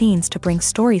behind the scenes to bring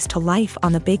stories to life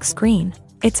on the big screen.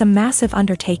 It's a massive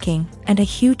undertaking, and a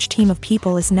huge team of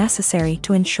people is necessary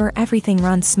to ensure everything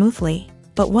runs smoothly.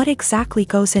 But what exactly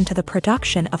goes into the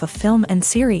production of a film and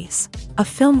series? A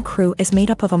film crew is made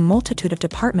up of a multitude of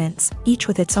departments, each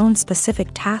with its own specific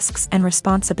tasks and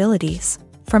responsibilities.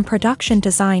 From production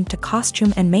design to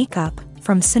costume and makeup,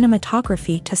 from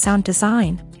cinematography to sound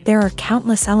design, there are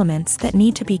countless elements that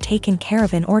need to be taken care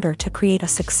of in order to create a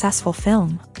successful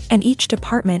film. And each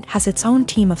department has its own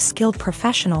team of skilled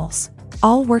professionals.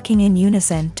 all working in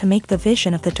unison to make the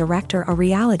vision of the director a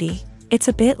reality. It's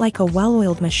a bit like a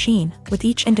well-oiled machine, with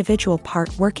each individual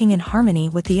part working in harmony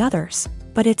with the others.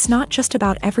 But it's not just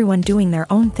about everyone doing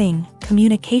their own thing.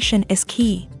 Communication is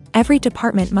key. Every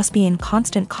department must be in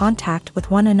constant contact with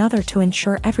one another to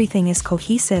ensure everything is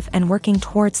cohesive and working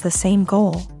towards the same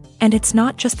goal. And it's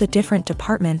not just the different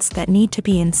departments that need to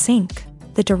be in sync.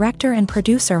 The director and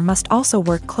producer must also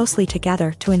work closely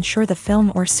together to ensure the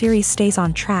film or series stays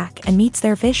on track and meets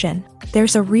their vision.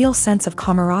 There's a real sense of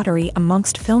camaraderie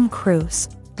amongst film crews.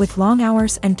 With long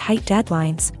hours and tight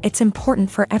deadlines, it's important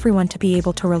for everyone to be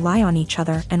able to rely on each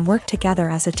other and work together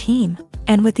as a team.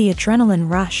 And with the adrenaline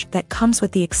rush that comes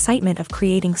with the excitement of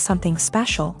creating something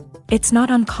special, it's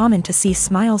not uncommon to see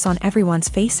smiles on everyone's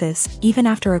faces, even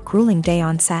after a grueling day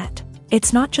on set.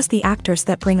 It's not just the actors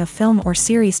that bring a film or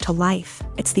series to life,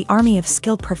 it's the army of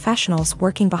skilled professionals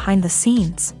working behind the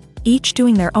scenes, each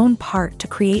doing their own part to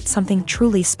create something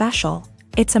truly special.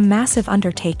 It's a massive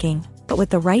undertaking, but with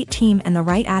the right team and the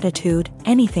right attitude,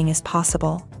 anything is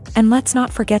possible. And let's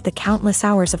not forget the countless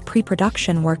hours of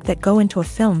pre-production work that go into a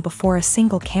film before a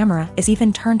single camera is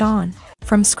even turned on.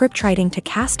 From scriptwriting to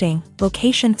casting,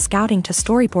 location scouting to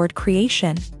storyboard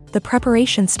creation, the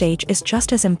preparation stage is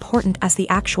just as important as the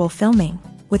actual filming.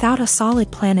 Without a solid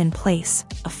plan in place,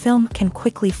 a film can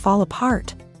quickly fall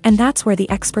apart. And that's where the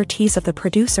expertise of the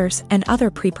producers and other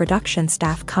pre-production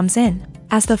staff comes in.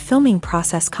 As the filming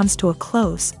process comes to a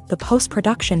close, the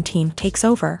post-production team takes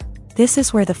over. This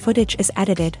is where the footage is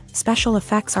edited, special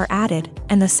effects are added,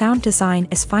 and the sound design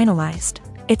is finalized.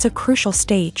 It's a crucial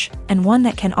stage, and one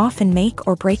that can often make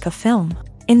or break a film.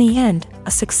 In the end,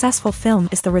 a successful film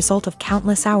is the result of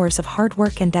countless hours of hard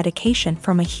work and dedication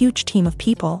from a huge team of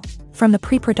people. From the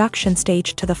pre-production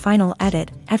stage to the final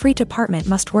edit, every department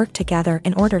must work together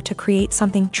in order to create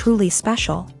something truly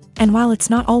special. And while it's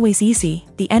not always easy,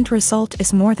 the end result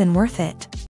is more than worth it.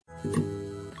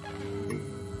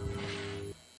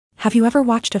 Have you ever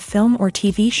watched a film or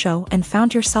TV show and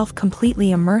found yourself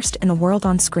completely immersed in the world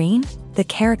on screen? The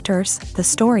characters, the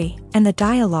story, and the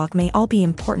dialogue may all be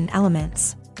important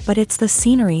elements, but it's the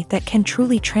scenery that can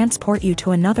truly transport you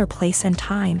to another place and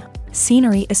time.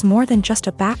 Scenery is more than just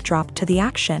a backdrop to the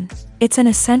action. It's an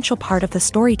essential part of the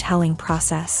storytelling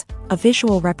process, a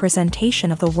visual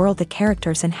representation of the world the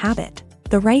characters inhabit.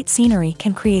 The right scenery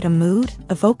can create a mood,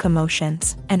 evoke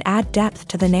emotions, and add depth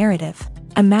to the narrative.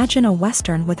 Imagine a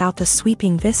Western without the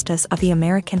sweeping vistas of the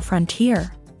American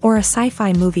frontier, or a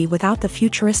sci-fi movie without the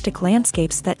futuristic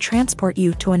landscapes that transport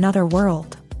you to another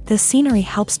world. The scenery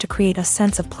helps to create a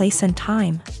sense of place and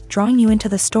time, drawing you into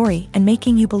the story and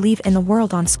making you believe in the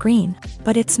world on screen.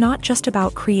 But it's not just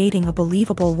about creating a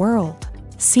believable world.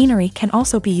 Scenery can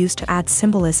also be used to add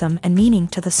symbolism and meaning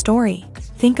to the story.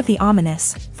 Think of the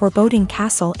ominous, foreboding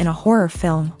castle in a horror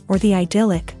film, or the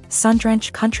idyllic,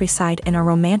 sun-drenched countryside in a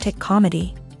romantic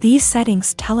comedy. These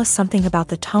settings tell us something about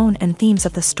the tone and themes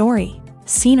of the story.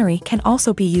 Scenery can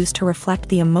also be used to reflect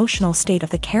the emotional state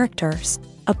of the characters.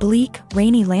 A bleak,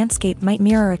 rainy landscape might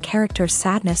mirror a character's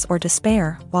sadness or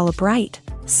despair, while a bright,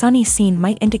 sunny scene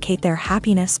might indicate their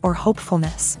happiness or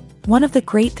hopefulness. One of the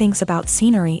great things about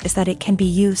scenery is that it can be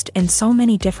used in so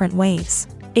many different ways.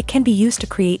 It can be used to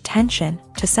create tension,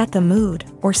 to set the mood,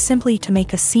 or simply to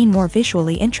make a scene more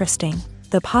visually interesting.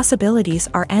 The possibilities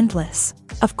are endless.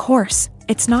 Of course,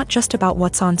 it's not just about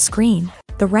what's on screen.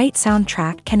 The right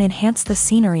soundtrack can enhance the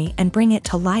scenery and bring it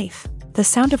to life. The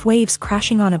sound of waves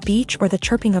crashing on a beach or the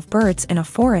chirping of birds in a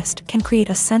forest can create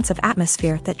a sense of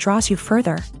atmosphere that draws you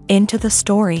further into the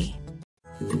story.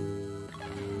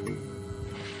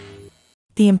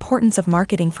 The importance of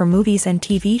marketing for movies and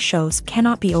TV shows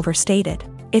cannot be overstated.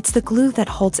 It's the glue that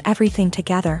holds everything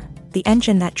together, the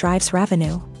engine that drives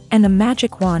revenue, and the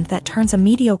magic wand that turns a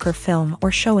mediocre film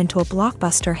or show into a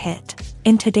blockbuster hit.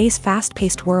 In today's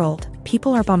fast-paced world,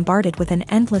 people are bombarded with an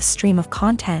endless stream of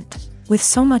content. With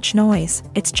so much noise,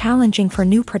 it's challenging for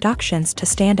new productions to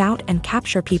stand out and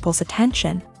capture people's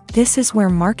attention. This is where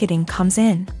marketing comes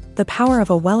in. The power of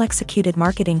a well-executed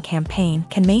marketing campaign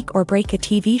can make or break a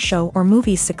TV show or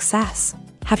movie's success.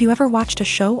 Have you ever watched a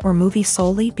show or movie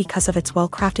solely because of its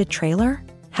well-crafted trailer?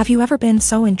 Have you ever been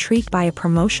so intrigued by a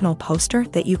promotional poster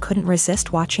that you couldn't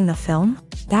resist watching the film?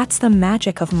 That's the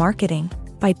magic of marketing.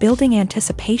 By building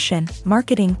anticipation,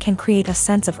 marketing can create a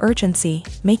sense of urgency,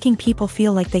 making people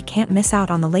feel like they can't miss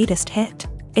out on the latest hit.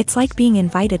 It's like being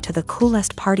invited to the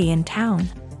coolest party in town.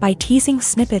 By teasing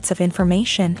snippets of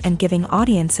information and giving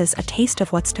audiences a taste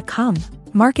of what's to come,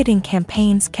 marketing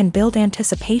campaigns can build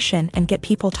anticipation and get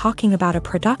people talking about a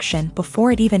production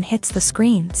before it even hits the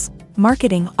screens.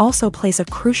 Marketing also plays a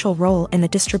crucial role in the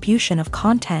distribution of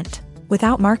content.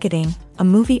 Without marketing, a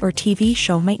movie or TV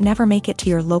show might never make it to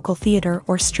your local theater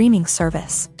or streaming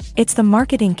service. It's the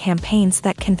marketing campaigns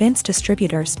that convince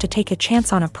distributors to take a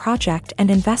chance on a project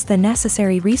and invest the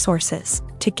necessary resources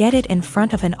to get it in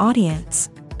front of an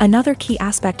audience. Another key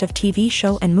aspect of TV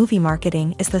show and movie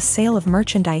marketing is the sale of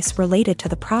merchandise related to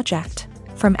the project.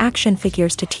 From action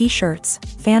figures to t-shirts,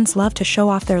 fans love to show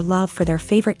off their love for their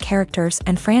favorite characters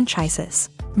and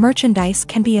franchises. Merchandise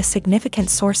can be a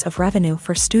significant source of revenue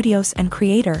for studios and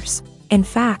creators. In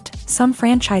fact, some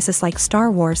franchises like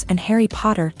Star Wars and Harry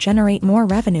Potter generate more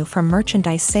revenue from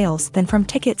merchandise sales than from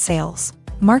ticket sales.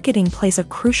 Marketing plays a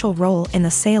crucial role in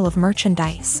the sale of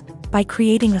merchandise. By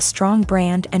creating a strong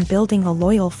brand and building a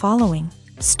loyal following,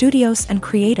 studios and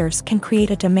creators can create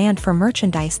a demand for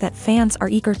merchandise that fans are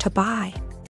eager to buy.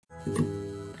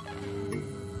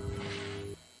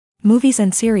 Movies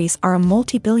and series are a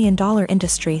multi-billion-dollar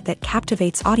industry that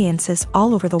captivates audiences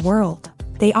all over the world.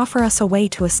 They offer us a way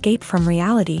to escape from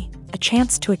reality, a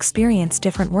chance to experience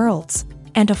different worlds,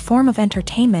 and a form of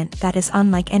entertainment that is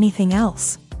unlike anything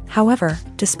else. However,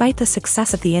 despite the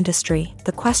success of the industry,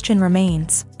 the question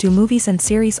remains, do movies and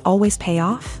series always pay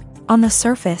off? On the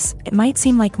surface, it might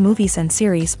seem like movies and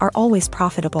series are always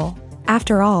profitable.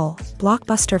 After all,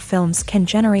 blockbuster films can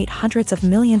generate hundreds of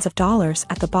millions of dollars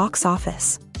at the box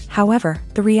office. However,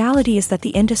 the reality is that the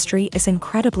industry is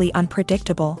incredibly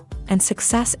unpredictable, and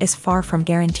success is far from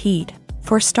guaranteed.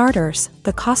 For starters,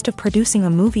 the cost of producing a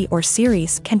movie or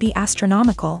series can be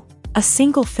astronomical. A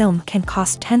single film can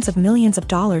cost tens of millions of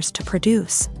dollars to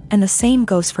produce, and the same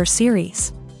goes for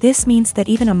series. This means that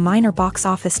even a minor box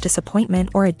office disappointment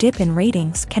or a dip in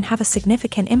ratings can have a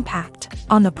significant impact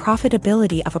on the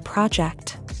profitability of a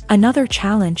project. Another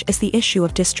challenge is the issue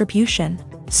of distribution.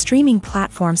 Streaming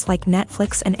platforms like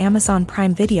Netflix and Amazon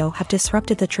Prime Video have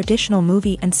disrupted the traditional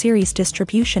movie and series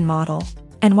distribution model.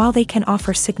 And while they can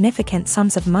offer significant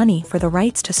sums of money for the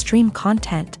rights to stream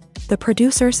content, the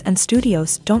producers and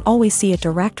studios don't always see a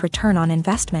direct return on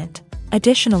investment.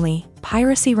 Additionally,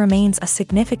 piracy remains a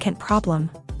significant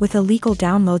problem, with illegal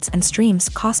downloads and streams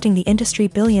costing the industry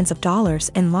billions of dollars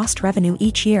in lost revenue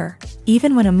each year.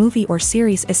 Even when a movie or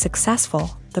series is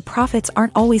successful, the profits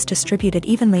aren't always distributed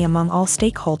evenly among all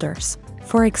stakeholders.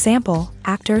 For example,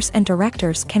 actors and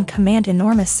directors can command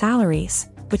enormous salaries,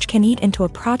 which can eat into a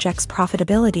project's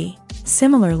profitability.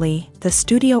 Similarly, the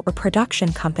studio or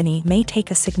production company may take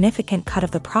a significant cut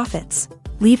of the profits,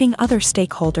 leaving other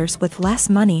stakeholders with less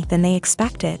money than they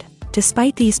expected.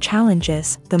 Despite these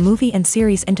challenges, the movie and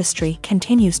series industry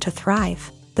continues to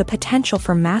thrive. The potential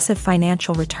for massive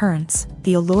financial returns,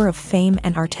 the allure of fame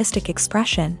and artistic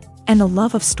expression, and the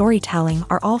love of storytelling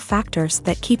are all factors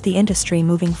that keep the industry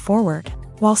moving forward.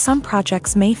 While some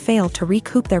projects may fail to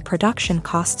recoup their production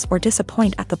costs or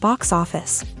disappoint at the box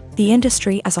office, the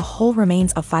industry as a whole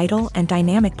remains a vital and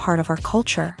dynamic part of our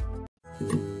culture.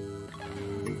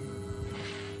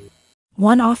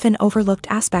 One often overlooked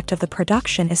aspect of the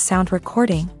production is sound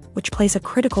recording, which plays a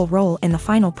critical role in the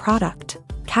final product.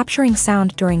 Capturing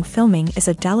sound during filming is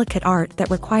a delicate art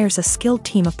that requires a skilled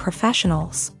team of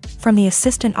professionals. From the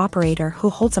assistant operator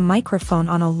who holds a microphone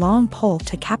on a long pole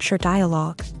to capture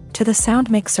dialogue, to the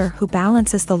sound mixer who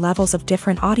balances the levels of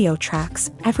different audio tracks,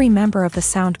 every member of the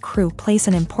sound crew plays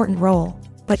an important role.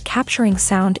 But capturing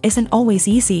sound isn't always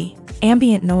easy.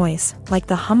 Ambient noise, like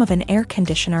the hum of an air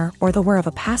conditioner or the whir of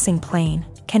a passing plane,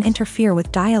 can interfere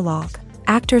with dialogue.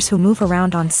 Actors who move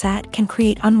around on set can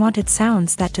create unwanted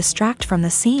sounds that distract from the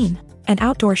scene. And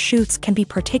outdoor shoots can be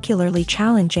particularly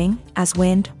challenging, as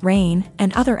wind, rain,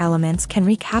 and other elements can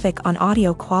wreak havoc on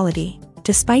audio quality.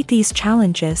 Despite these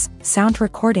challenges, sound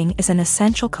recording is an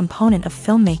essential component of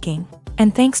filmmaking.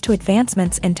 And thanks to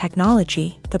advancements in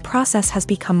technology, the process has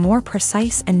become more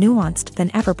precise and nuanced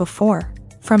than ever before.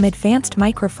 From advanced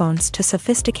microphones to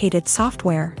sophisticated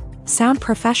software, sound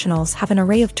professionals have an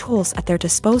array of tools at their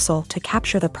disposal to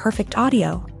capture the perfect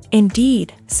audio.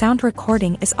 Indeed, sound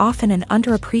recording is often an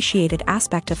underappreciated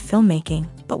aspect of filmmaking,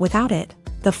 but without it,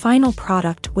 the final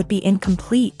product would be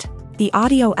incomplete. The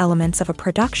audio elements of a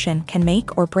production can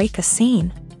make or break a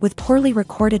scene, with poorly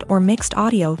recorded or mixed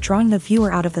audio drawing the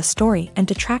viewer out of the story and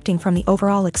detracting from the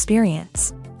overall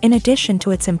experience. In addition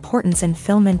to its importance in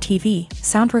film and TV,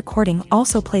 sound recording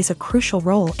also plays a crucial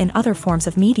role in other forms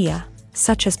of media,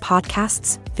 such as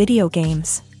podcasts, video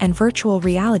games, and virtual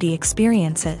reality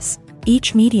experiences.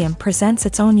 Each medium presents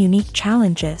its own unique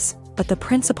challenges, but the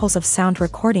principles of sound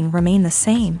recording remain the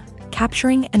same,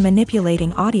 capturing and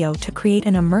manipulating audio to create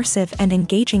an immersive and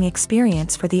engaging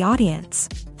experience for the audience.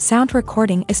 Sound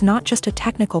recording is not just a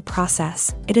technical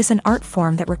process, it is an art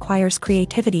form that requires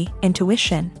creativity,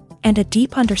 intuition, and a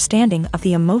deep understanding of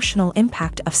the emotional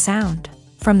impact of sound.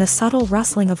 From the subtle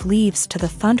rustling of leaves to the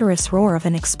thunderous roar of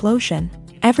an explosion,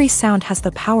 every sound has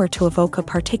the power to evoke a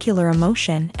particular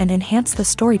emotion and enhance the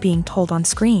story being told on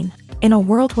screen. In a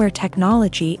world where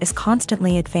technology is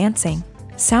constantly advancing,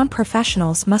 sound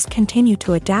professionals must continue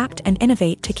to adapt and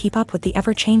innovate to keep up with the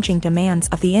ever-changing demands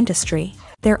of the industry.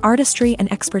 Their artistry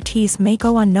and expertise may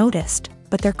go unnoticed,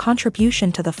 but their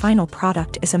contribution to the final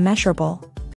product is immeasurable.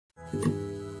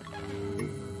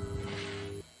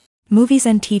 Movies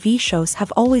and TV shows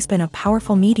have always been a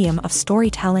powerful medium of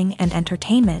storytelling and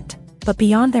entertainment, but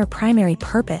beyond their primary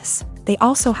purpose, they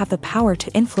also have the power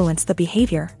to influence the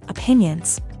behavior,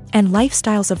 opinions, and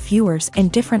lifestyles of viewers in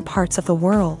different parts of the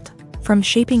world. From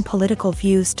shaping political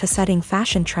views to setting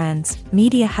fashion trends,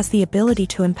 media has the ability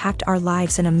to impact our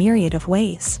lives in a myriad of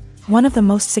ways. One of the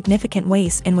most significant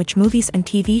ways in which movies and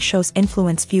TV shows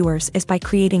influence viewers is by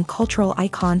creating cultural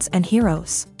icons and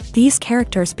heroes. These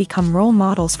characters become role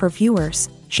models for viewers,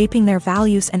 shaping their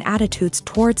values and attitudes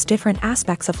towards different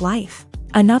aspects of life.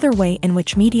 Another way in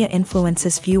which media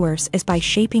influences viewers is by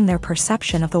shaping their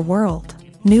perception of the world.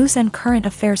 News and current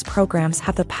affairs programs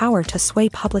have the power to sway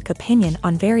public opinion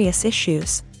on various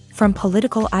issues, from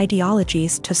political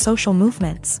ideologies to social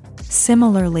movements.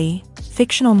 Similarly,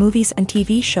 fictional movies and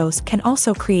TV shows can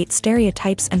also create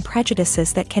stereotypes and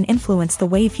prejudices that can influence the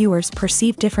way viewers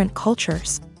perceive different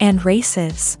cultures and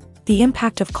races. The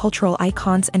impact of cultural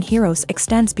icons and heroes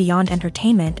extends beyond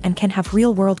entertainment and can have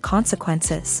real-world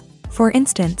consequences. For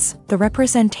instance, the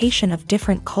representation of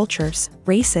different cultures,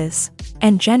 races,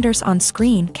 and genders on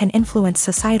screen can influence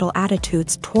societal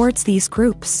attitudes towards these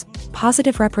groups.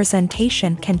 Positive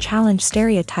representation can challenge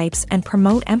stereotypes and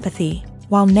promote empathy,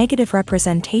 while negative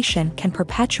representation can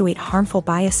perpetuate harmful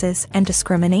biases and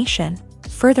discrimination.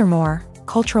 Furthermore,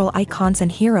 cultural icons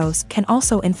and heroes can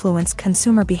also influence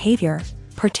consumer behavior,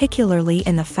 particularly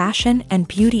in the fashion and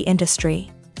beauty industry.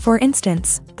 For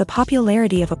instance, the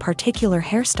popularity of a particular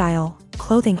hairstyle,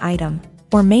 clothing item,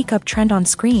 or makeup trend on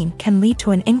screen can lead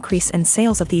to an increase in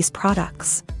sales of these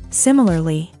products.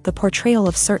 Similarly, the portrayal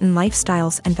of certain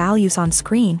lifestyles and values on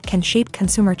screen can shape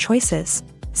consumer choices,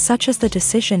 such as the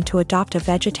decision to adopt a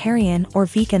vegetarian or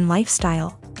vegan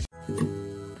lifestyle.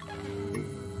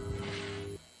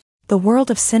 The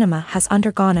world of cinema has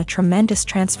undergone a tremendous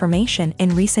transformation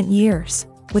in recent years.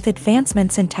 With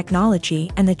advancements in technology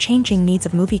and the changing needs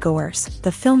of moviegoers,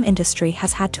 the film industry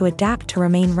has had to adapt to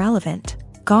remain relevant.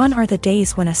 Gone are the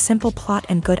days when a simple plot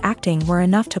and good acting were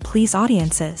enough to please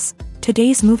audiences.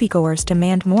 Today's moviegoers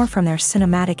demand more from their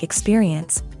cinematic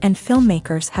experience, and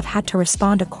filmmakers have had to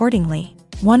respond accordingly.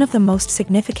 One of the most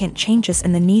significant changes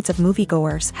in the needs of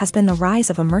moviegoers has been the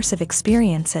rise of immersive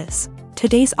experiences.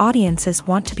 Today's audiences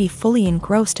want to be fully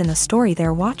engrossed in the story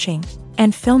they're watching,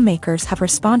 and filmmakers have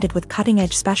responded with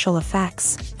cutting-edge special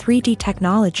effects, 3D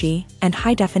technology, and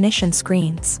high-definition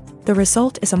screens. The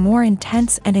result is a more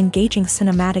intense and engaging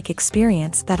cinematic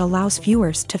experience that allows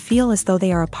viewers to feel as though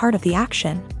they are a part of the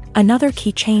action. Another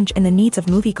key change in the needs of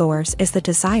moviegoers is the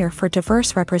desire for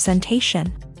diverse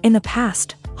representation. In the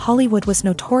past, Hollywood was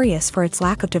notorious for its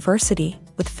lack of diversity,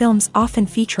 with films often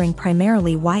featuring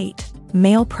primarily white,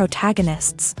 male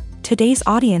protagonists. Today's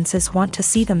audiences want to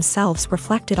see themselves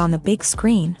reflected on the big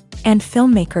screen, and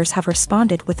filmmakers have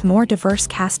responded with more diverse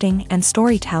casting and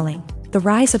storytelling. The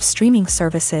rise of streaming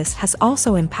services has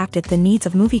also impacted the needs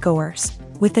of moviegoers.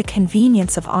 With the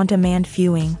convenience of on-demand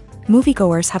viewing,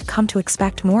 moviegoers have come to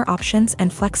expect more options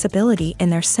and flexibility in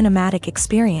their cinematic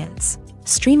experience.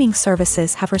 Streaming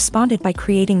services have responded by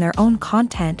creating their own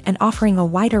content and offering a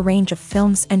wider range of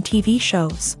films and TV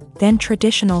shows than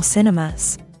traditional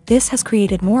cinemas. This has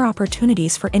created more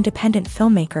opportunities for independent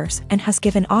filmmakers and has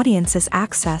given audiences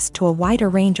access to a wider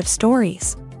range of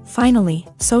stories. Finally,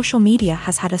 social media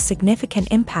has had a significant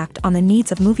impact on the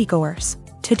needs of moviegoers.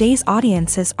 Today's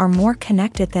audiences are more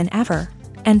connected than ever,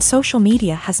 and social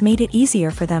media has made it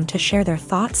easier for them to share their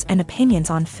thoughts and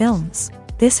opinions on films.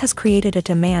 This has created a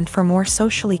demand for more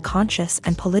socially conscious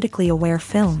and politically aware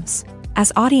films.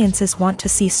 As audiences want to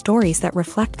see stories that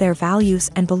reflect their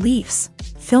values and beliefs,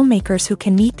 filmmakers who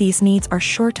can meet these needs are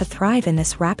sure to thrive in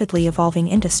this rapidly evolving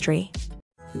industry.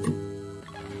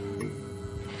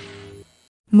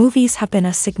 Movies have been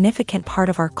a significant part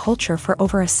of our culture for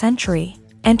over a century,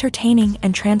 entertaining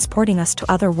and transporting us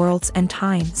to other worlds and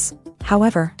times.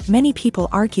 However, many people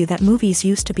argue that movies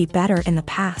used to be better in the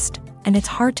past, and it's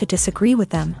hard to disagree with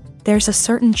them. There's a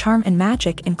certain charm and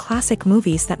magic in classic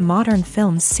movies that modern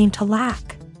films seem to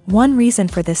lack. One reason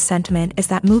for this sentiment is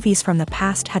that movies from the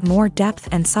past had more depth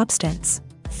and substance.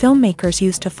 Filmmakers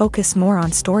used to focus more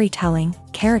on storytelling,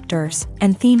 characters,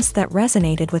 and themes that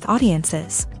resonated with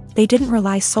audiences. They didn't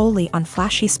rely solely on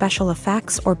flashy special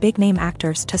effects or big-name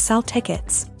actors to sell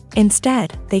tickets.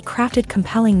 Instead, they crafted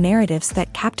compelling narratives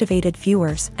that captivated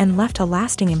viewers and left a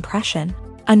lasting impression.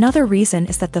 Another reason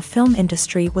is that the film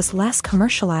industry was less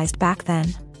commercialized back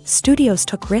then. Studios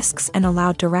took risks and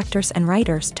allowed directors and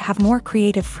writers to have more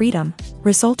creative freedom,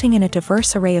 resulting in a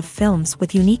diverse array of films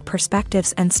with unique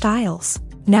perspectives and styles.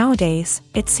 Nowadays,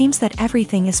 it seems that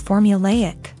everything is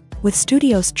formulaic, with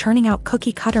studios churning out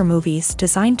cookie-cutter movies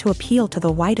designed to appeal to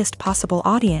the widest possible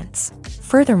audience.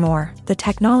 Furthermore, the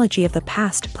technology of the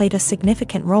past played a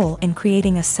significant role in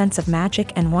creating a sense of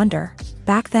magic and wonder.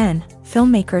 Back then,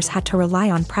 filmmakers had to rely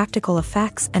on practical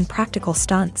effects and practical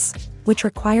stunts, which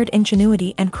required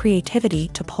ingenuity and creativity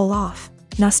to pull off.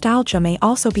 Nostalgia may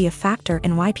also be a factor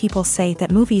in why people say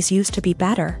that movies used to be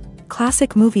better.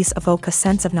 Classic movies evoke a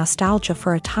sense of nostalgia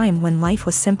for a time when life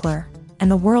was simpler, and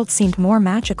the world seemed more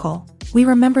magical. We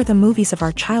remember the movies of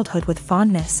our childhood with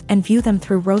fondness and view them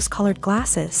through rose-colored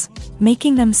glasses,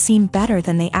 making them seem better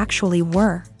than they actually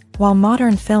were. While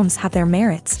modern films have their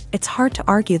merits, it's hard to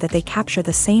argue that they capture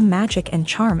the same magic and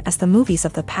charm as the movies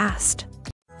of the past.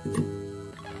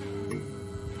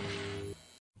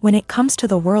 When it comes to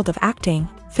the world of acting,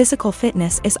 physical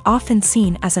fitness is often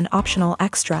seen as an optional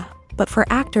extra. But for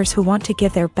actors who want to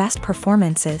give their best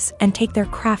performances and take their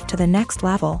craft to the next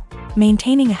level,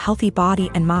 maintaining a healthy body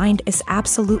and mind is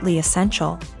absolutely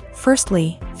essential.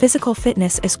 Firstly, physical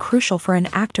fitness is crucial for an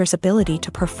actor's ability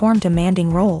to perform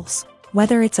demanding roles.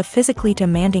 Whether it's a physically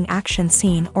demanding action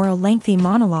scene or a lengthy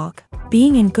monologue,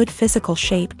 being in good physical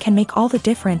shape can make all the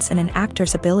difference in an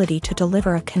actor's ability to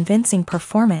deliver a convincing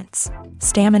performance.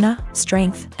 Stamina,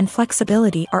 strength, and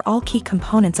flexibility are all key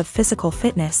components of physical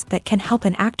fitness that can help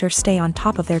an actor stay on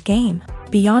top of their game.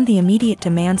 Beyond the immediate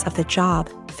demands of the job,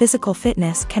 physical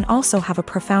fitness can also have a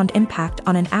profound impact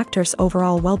on an actor's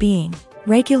overall well-being.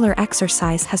 Regular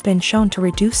exercise has been shown to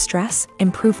reduce stress,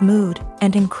 improve mood,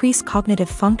 and increase cognitive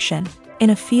function. In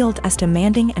a field as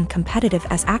demanding and competitive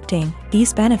as acting,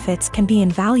 these benefits can be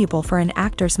invaluable for an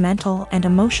actor's mental and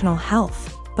emotional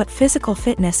health. But physical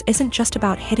fitness isn't just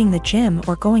about hitting the gym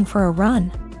or going for a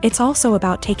run. It's also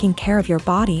about taking care of your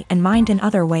body and mind in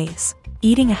other ways.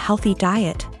 Eating a healthy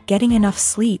diet, getting enough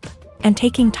sleep, and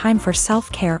taking time for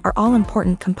self-care are all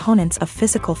important components of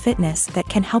physical fitness that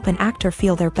can help an actor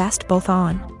feel their best both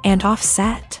on and off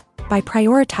set. By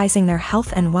prioritizing their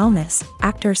health and wellness,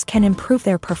 actors can improve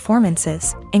their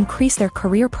performances, increase their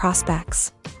career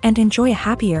prospects, and enjoy a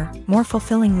happier, more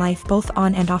fulfilling life both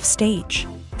on and off stage.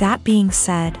 That being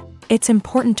said, it's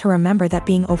important to remember that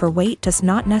being overweight does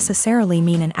not necessarily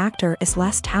mean an actor is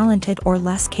less talented or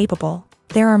less capable.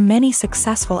 There are many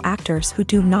successful actors who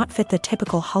do not fit the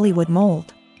typical Hollywood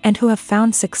mold, and who have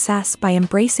found success by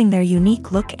embracing their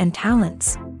unique look and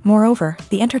talents. Moreover,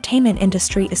 the entertainment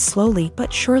industry is slowly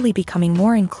but surely becoming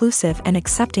more inclusive and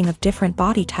accepting of different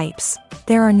body types.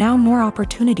 There are now more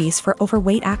opportunities for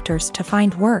overweight actors to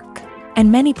find work,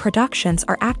 and many productions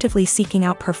are actively seeking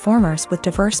out performers with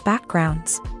diverse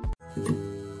backgrounds.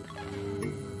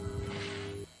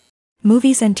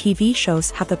 Movies and TV shows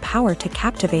have the power to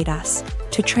captivate us,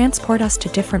 to transport us to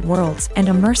different worlds and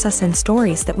immerse us in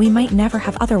stories that we might never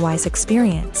have otherwise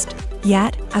experienced.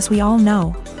 Yet, as we all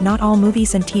know, not all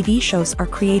movies and TV shows are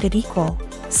created equal.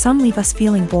 Some leave us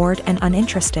feeling bored and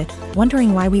uninterested,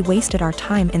 wondering why we wasted our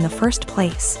time in the first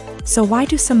place. So why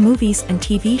do some movies and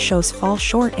TV shows fall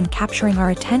short in capturing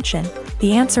our attention?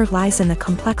 The answer lies in the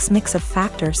complex mix of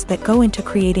factors that go into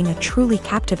creating a truly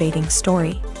captivating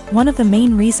story. One of the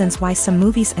main reasons why some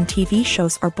movies and TV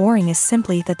shows are boring is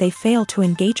simply that they fail to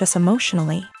engage us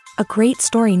emotionally. A great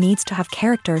story needs to have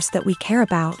characters that we care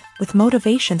about, with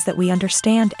motivations that we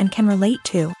understand and can relate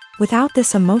to. Without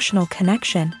this emotional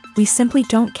connection, we simply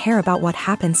don't care about what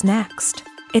happens next.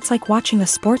 It's like watching a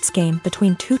sports game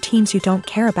between two teams you don't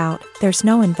care about. There's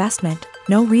no investment,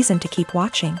 no reason to keep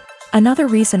watching. Another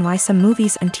reason why some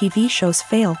movies and TV shows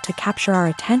fail to capture our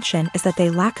attention is that they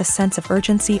lack a sense of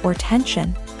urgency or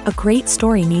tension. A great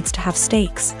story needs to have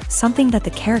stakes, something that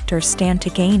the characters stand to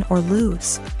gain or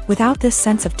lose. Without this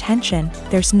sense of tension,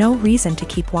 there's no reason to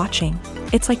keep watching.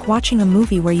 It's like watching a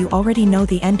movie where you already know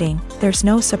the ending. There's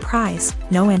no surprise,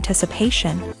 no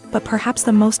anticipation. But perhaps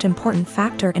the most important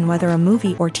factor in whether a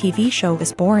movie or TV show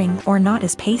is boring or not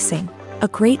is pacing. A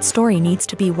great story needs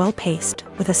to be well-paced,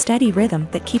 with a steady rhythm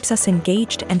that keeps us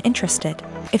engaged and interested.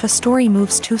 If a story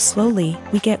moves too slowly,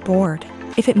 we get bored.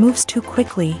 If it moves too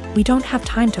quickly, we don't have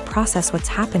time to process what's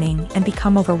happening and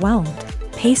become overwhelmed.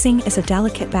 Pacing is a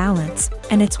delicate balance,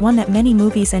 and it's one that many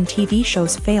movies and TV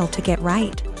shows fail to get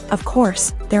right. Of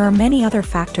course, there are many other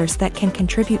factors that can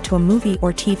contribute to a movie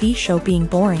or TV show being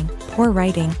boring. poor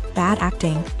writing, bad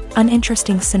acting,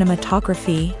 uninteresting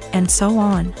cinematography, and so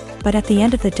on. But at the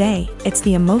end of the day, it's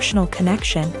the emotional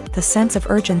connection, the sense of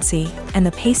urgency, and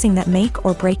the pacing that make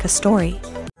or break a story.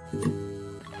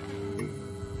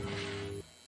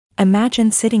 Imagine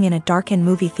sitting in a darkened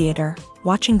movie theater,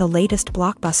 watching the latest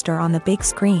blockbuster on the big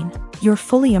screen. You're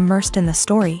fully immersed in the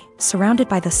story, surrounded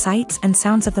by the sights and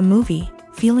sounds of the movie,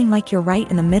 feeling like you're right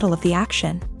in the middle of the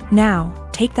action. Now,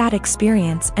 take that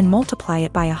experience and multiply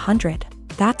it by 100.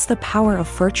 That's the power of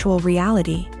virtual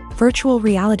reality. Virtual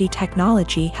reality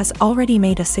technology has already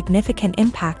made a significant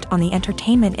impact on the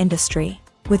entertainment industry.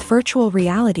 With virtual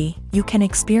reality, you can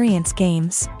experience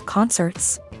games,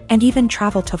 concerts, and even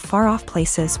travel to far-off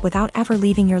places without ever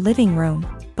leaving your living room.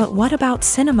 But what about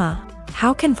cinema?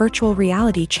 How can virtual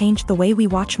reality change the way we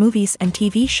watch movies and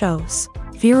TV shows?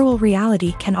 Virtual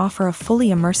reality can offer a fully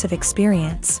immersive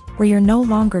experience, where you're no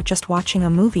longer just watching a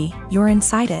movie, you're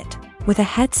inside it. With a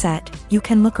headset, you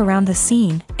can look around the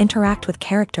scene, interact with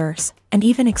characters, and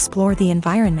even explore the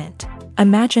environment.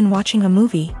 Imagine watching a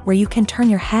movie where you can turn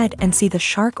your head and see the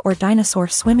shark or dinosaur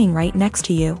swimming right next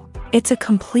to you. It's a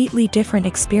completely different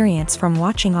experience from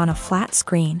watching on a flat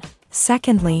screen.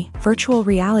 Secondly, virtual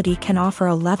reality can offer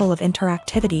a level of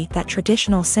interactivity that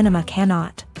traditional cinema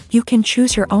cannot. You can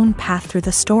choose your own path through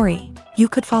the story. You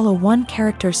could follow one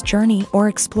character's journey or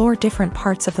explore different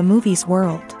parts of the movie's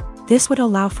world. This would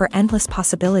allow for endless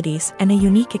possibilities and a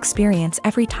unique experience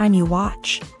every time you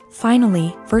watch.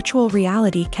 Finally, virtual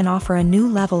reality can offer a new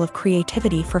level of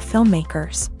creativity for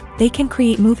filmmakers. They can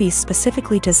create movies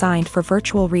specifically designed for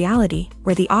virtual reality,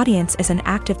 where the audience is an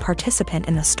active participant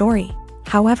in the story.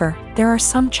 However, there are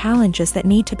some challenges that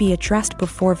need to be addressed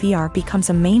before VR becomes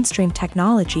a mainstream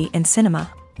technology in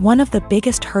cinema. One of the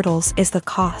biggest hurdles is the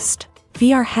cost.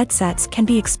 VR headsets can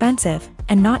be expensive,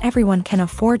 and not everyone can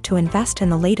afford to invest in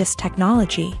the latest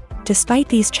technology. Despite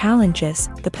these challenges,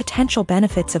 the potential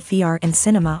benefits of VR in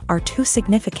cinema are too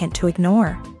significant to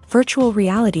ignore. Virtual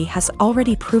reality has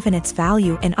already proven its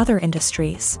value in other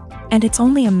industries, and it's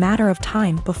only a matter of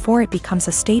time before it becomes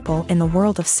a staple in the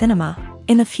world of cinema.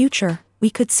 In the future, we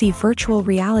could see virtual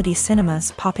reality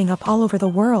cinemas popping up all over the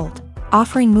world,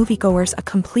 offering moviegoers a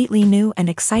completely new and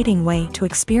exciting way to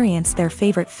experience their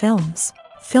favorite films.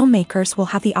 Filmmakers will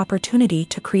have the opportunity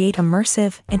to create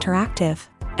immersive, interactive,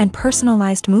 and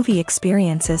personalized movie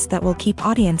experiences that will keep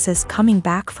audiences coming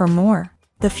back for more.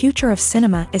 The future of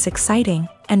cinema is exciting,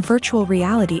 and virtual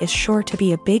reality is sure to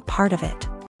be a big part of it.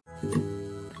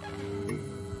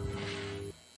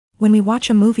 When we watch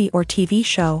a movie or TV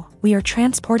show, we are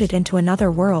transported into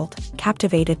another world,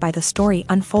 captivated by the story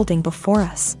unfolding before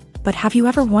us. But have you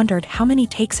ever wondered how many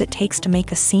takes it takes to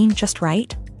make a scene just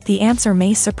right? The answer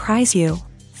may surprise you.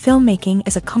 Filmmaking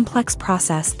is a complex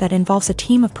process that involves a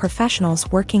team of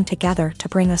professionals working together to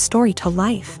bring a story to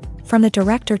life. From the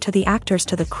director to the actors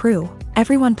to the crew,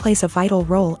 everyone plays a vital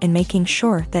role in making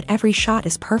sure that every shot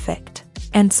is perfect.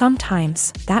 And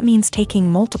sometimes, that means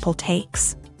taking multiple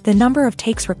takes. The number of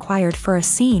takes required for a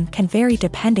scene can vary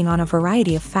depending on a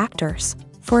variety of factors.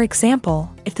 For example,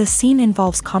 if the scene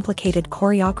involves complicated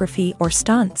choreography or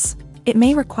stunts, it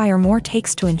may require more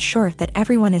takes to ensure that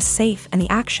everyone is safe and the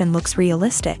action looks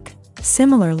realistic.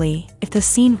 Similarly, if the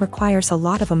scene requires a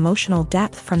lot of emotional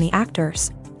depth from the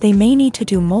actors, they may need to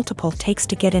do multiple takes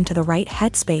to get into the right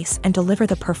headspace and deliver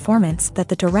the performance that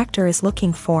the director is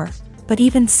looking for. But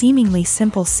even seemingly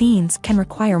simple scenes can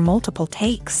require multiple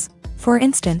takes. For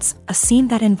instance, a scene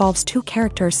that involves two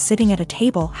characters sitting at a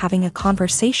table having a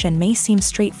conversation may seem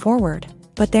straightforward,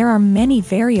 but there are many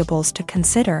variables to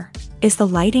consider. Is the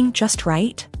lighting just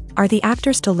right? Are the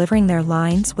actors delivering their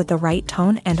lines with the right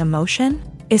tone and emotion?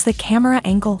 Is the camera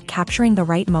angle capturing the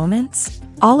right moments?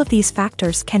 All of these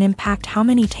factors can impact how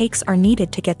many takes are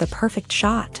needed to get the perfect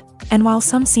shot. And while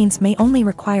some scenes may only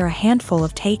require a handful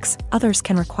of takes, others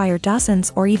can require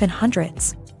dozens or even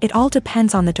hundreds. It all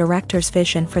depends on the director's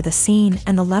vision for the scene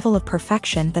and the level of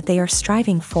perfection that they are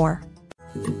striving for.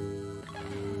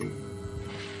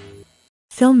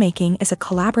 Filmmaking is a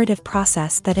collaborative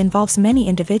process that involves many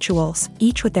individuals,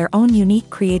 each with their own unique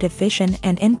creative vision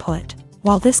and input.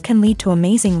 While this can lead to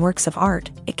amazing works of art,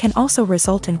 it can also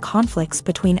result in conflicts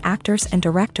between actors and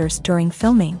directors during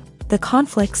filming. The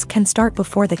conflicts can start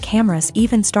before the cameras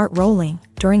even start rolling,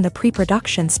 during the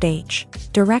pre-production stage.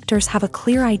 Directors have a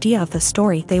clear idea of the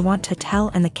story they want to tell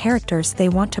and the characters they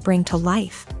want to bring to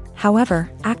life. However,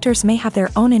 actors may have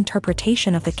their own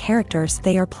interpretation of the characters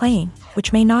they are playing,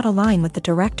 which may not align with the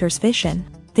director's vision.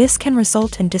 This can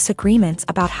result in disagreements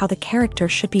about how the character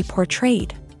should be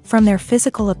portrayed, from their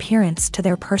physical appearance to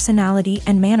their personality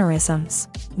and mannerisms.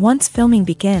 Once filming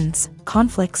begins,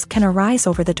 conflicts can arise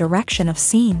over the direction of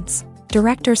scenes.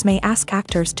 Directors may ask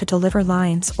actors to deliver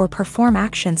lines or perform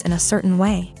actions in a certain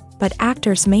way, but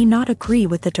actors may not agree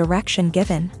with the direction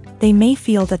given. They may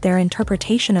feel that their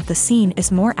interpretation of the scene is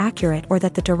more accurate or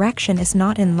that the direction is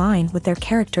not in line with their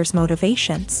character's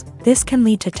motivations. This can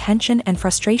lead to tension and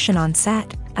frustration on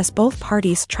set, as both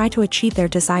parties try to achieve their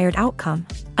desired outcome.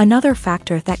 Another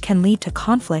factor that can lead to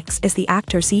conflicts is the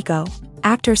actor's ego.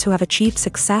 Actors who have achieved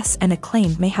success and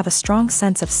acclaim may have a strong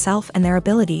sense of self and their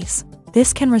abilities.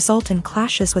 This can result in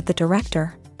clashes with the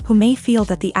director, who may feel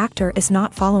that the actor is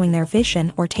not following their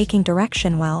vision or taking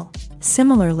direction well.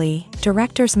 Similarly,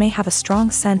 directors may have a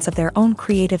strong sense of their own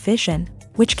creative vision,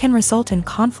 which can result in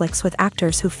conflicts with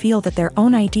actors who feel that their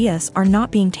own ideas are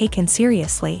not being taken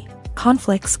seriously.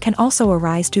 Conflicts can also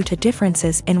arise due to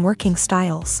differences in working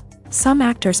styles. Some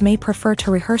actors may prefer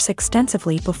to rehearse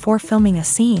extensively before filming a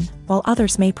scene, while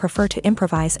others may prefer to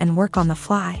improvise and work on the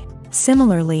fly.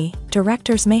 Similarly,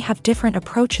 directors may have different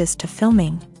approaches to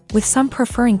filming, with some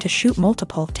preferring to shoot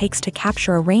multiple takes to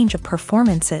capture a range of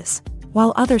performances,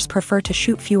 while others prefer to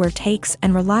shoot fewer takes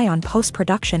and rely on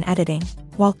post-production editing.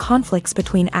 While conflicts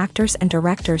between actors and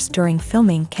directors during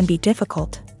filming can be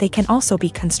difficult, they can also be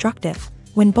constructive.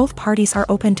 When both parties are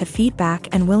open to feedback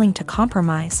and willing to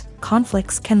compromise,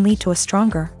 conflicts can lead to a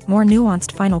stronger, more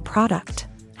nuanced final product.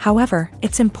 However,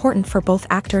 it's important for both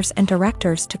actors and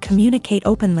directors to communicate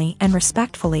openly and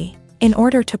respectfully, in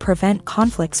order to prevent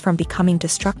conflicts from becoming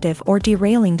destructive or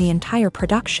derailing the entire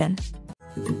production.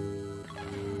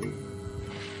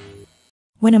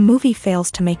 When a movie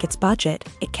fails to make its budget,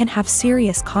 it can have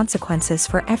serious consequences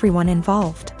for everyone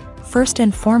involved. First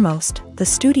and foremost, the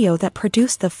studio that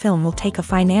produced the film will take a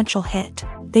financial hit.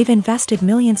 They've invested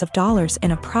millions of dollars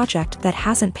in a project that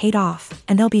hasn't paid off,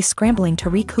 and they'll be scrambling to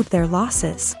recoup their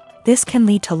losses. This can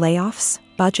lead to layoffs,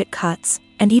 budget cuts,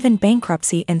 and even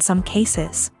bankruptcy in some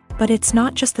cases. But it's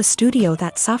not just the studio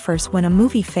that suffers when a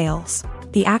movie fails.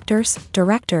 The actors,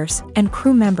 directors, and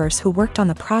crew members who worked on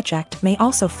the project may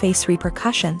also face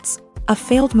repercussions. A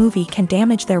failed movie can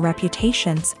damage their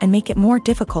reputations and make it more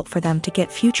difficult for them to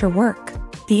get future work.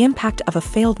 The impact of a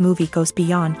failed movie goes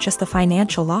beyond just the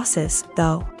financial losses,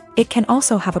 though. It can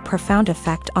also have a profound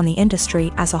effect on the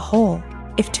industry as a whole.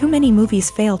 If too many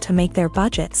movies fail to make their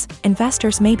budgets,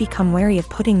 investors may become wary of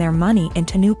putting their money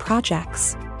into new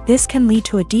projects. This can lead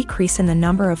to a decrease in the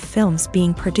number of films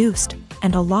being produced,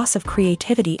 and a loss of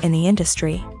creativity in the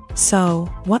industry. So,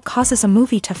 what causes a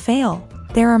movie to fail?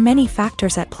 There are many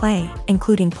factors at play,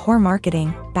 including poor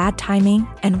marketing, bad timing,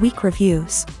 and weak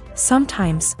reviews.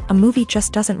 Sometimes, a movie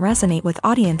just doesn't resonate with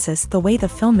audiences the way the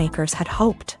filmmakers had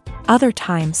hoped. Other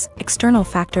times, external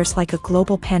factors like a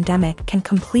global pandemic can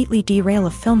completely derail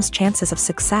a film's chances of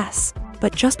success.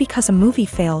 But just because a movie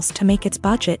fails to make its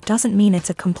budget doesn't mean it's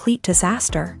a complete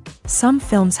disaster. Some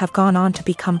films have gone on to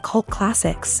become cult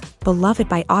classics, beloved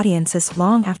by audiences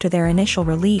long after their initial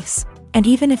release. And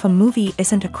even if a movie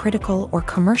isn't a critical or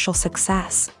commercial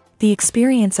success, the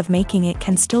experience of making it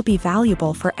can still be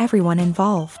valuable for everyone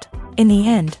involved. In the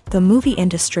end, the movie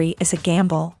industry is a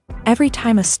gamble. Every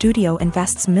time a studio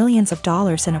invests millions of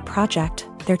dollars in a project,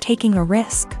 they're taking a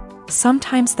risk.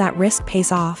 Sometimes that risk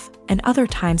pays off, and other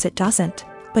times it doesn't.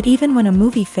 But even when a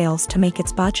movie fails to make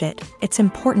its budget, it's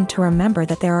important to remember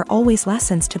that there are always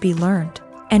lessons to be learned,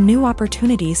 and new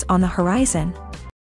opportunities on the horizon.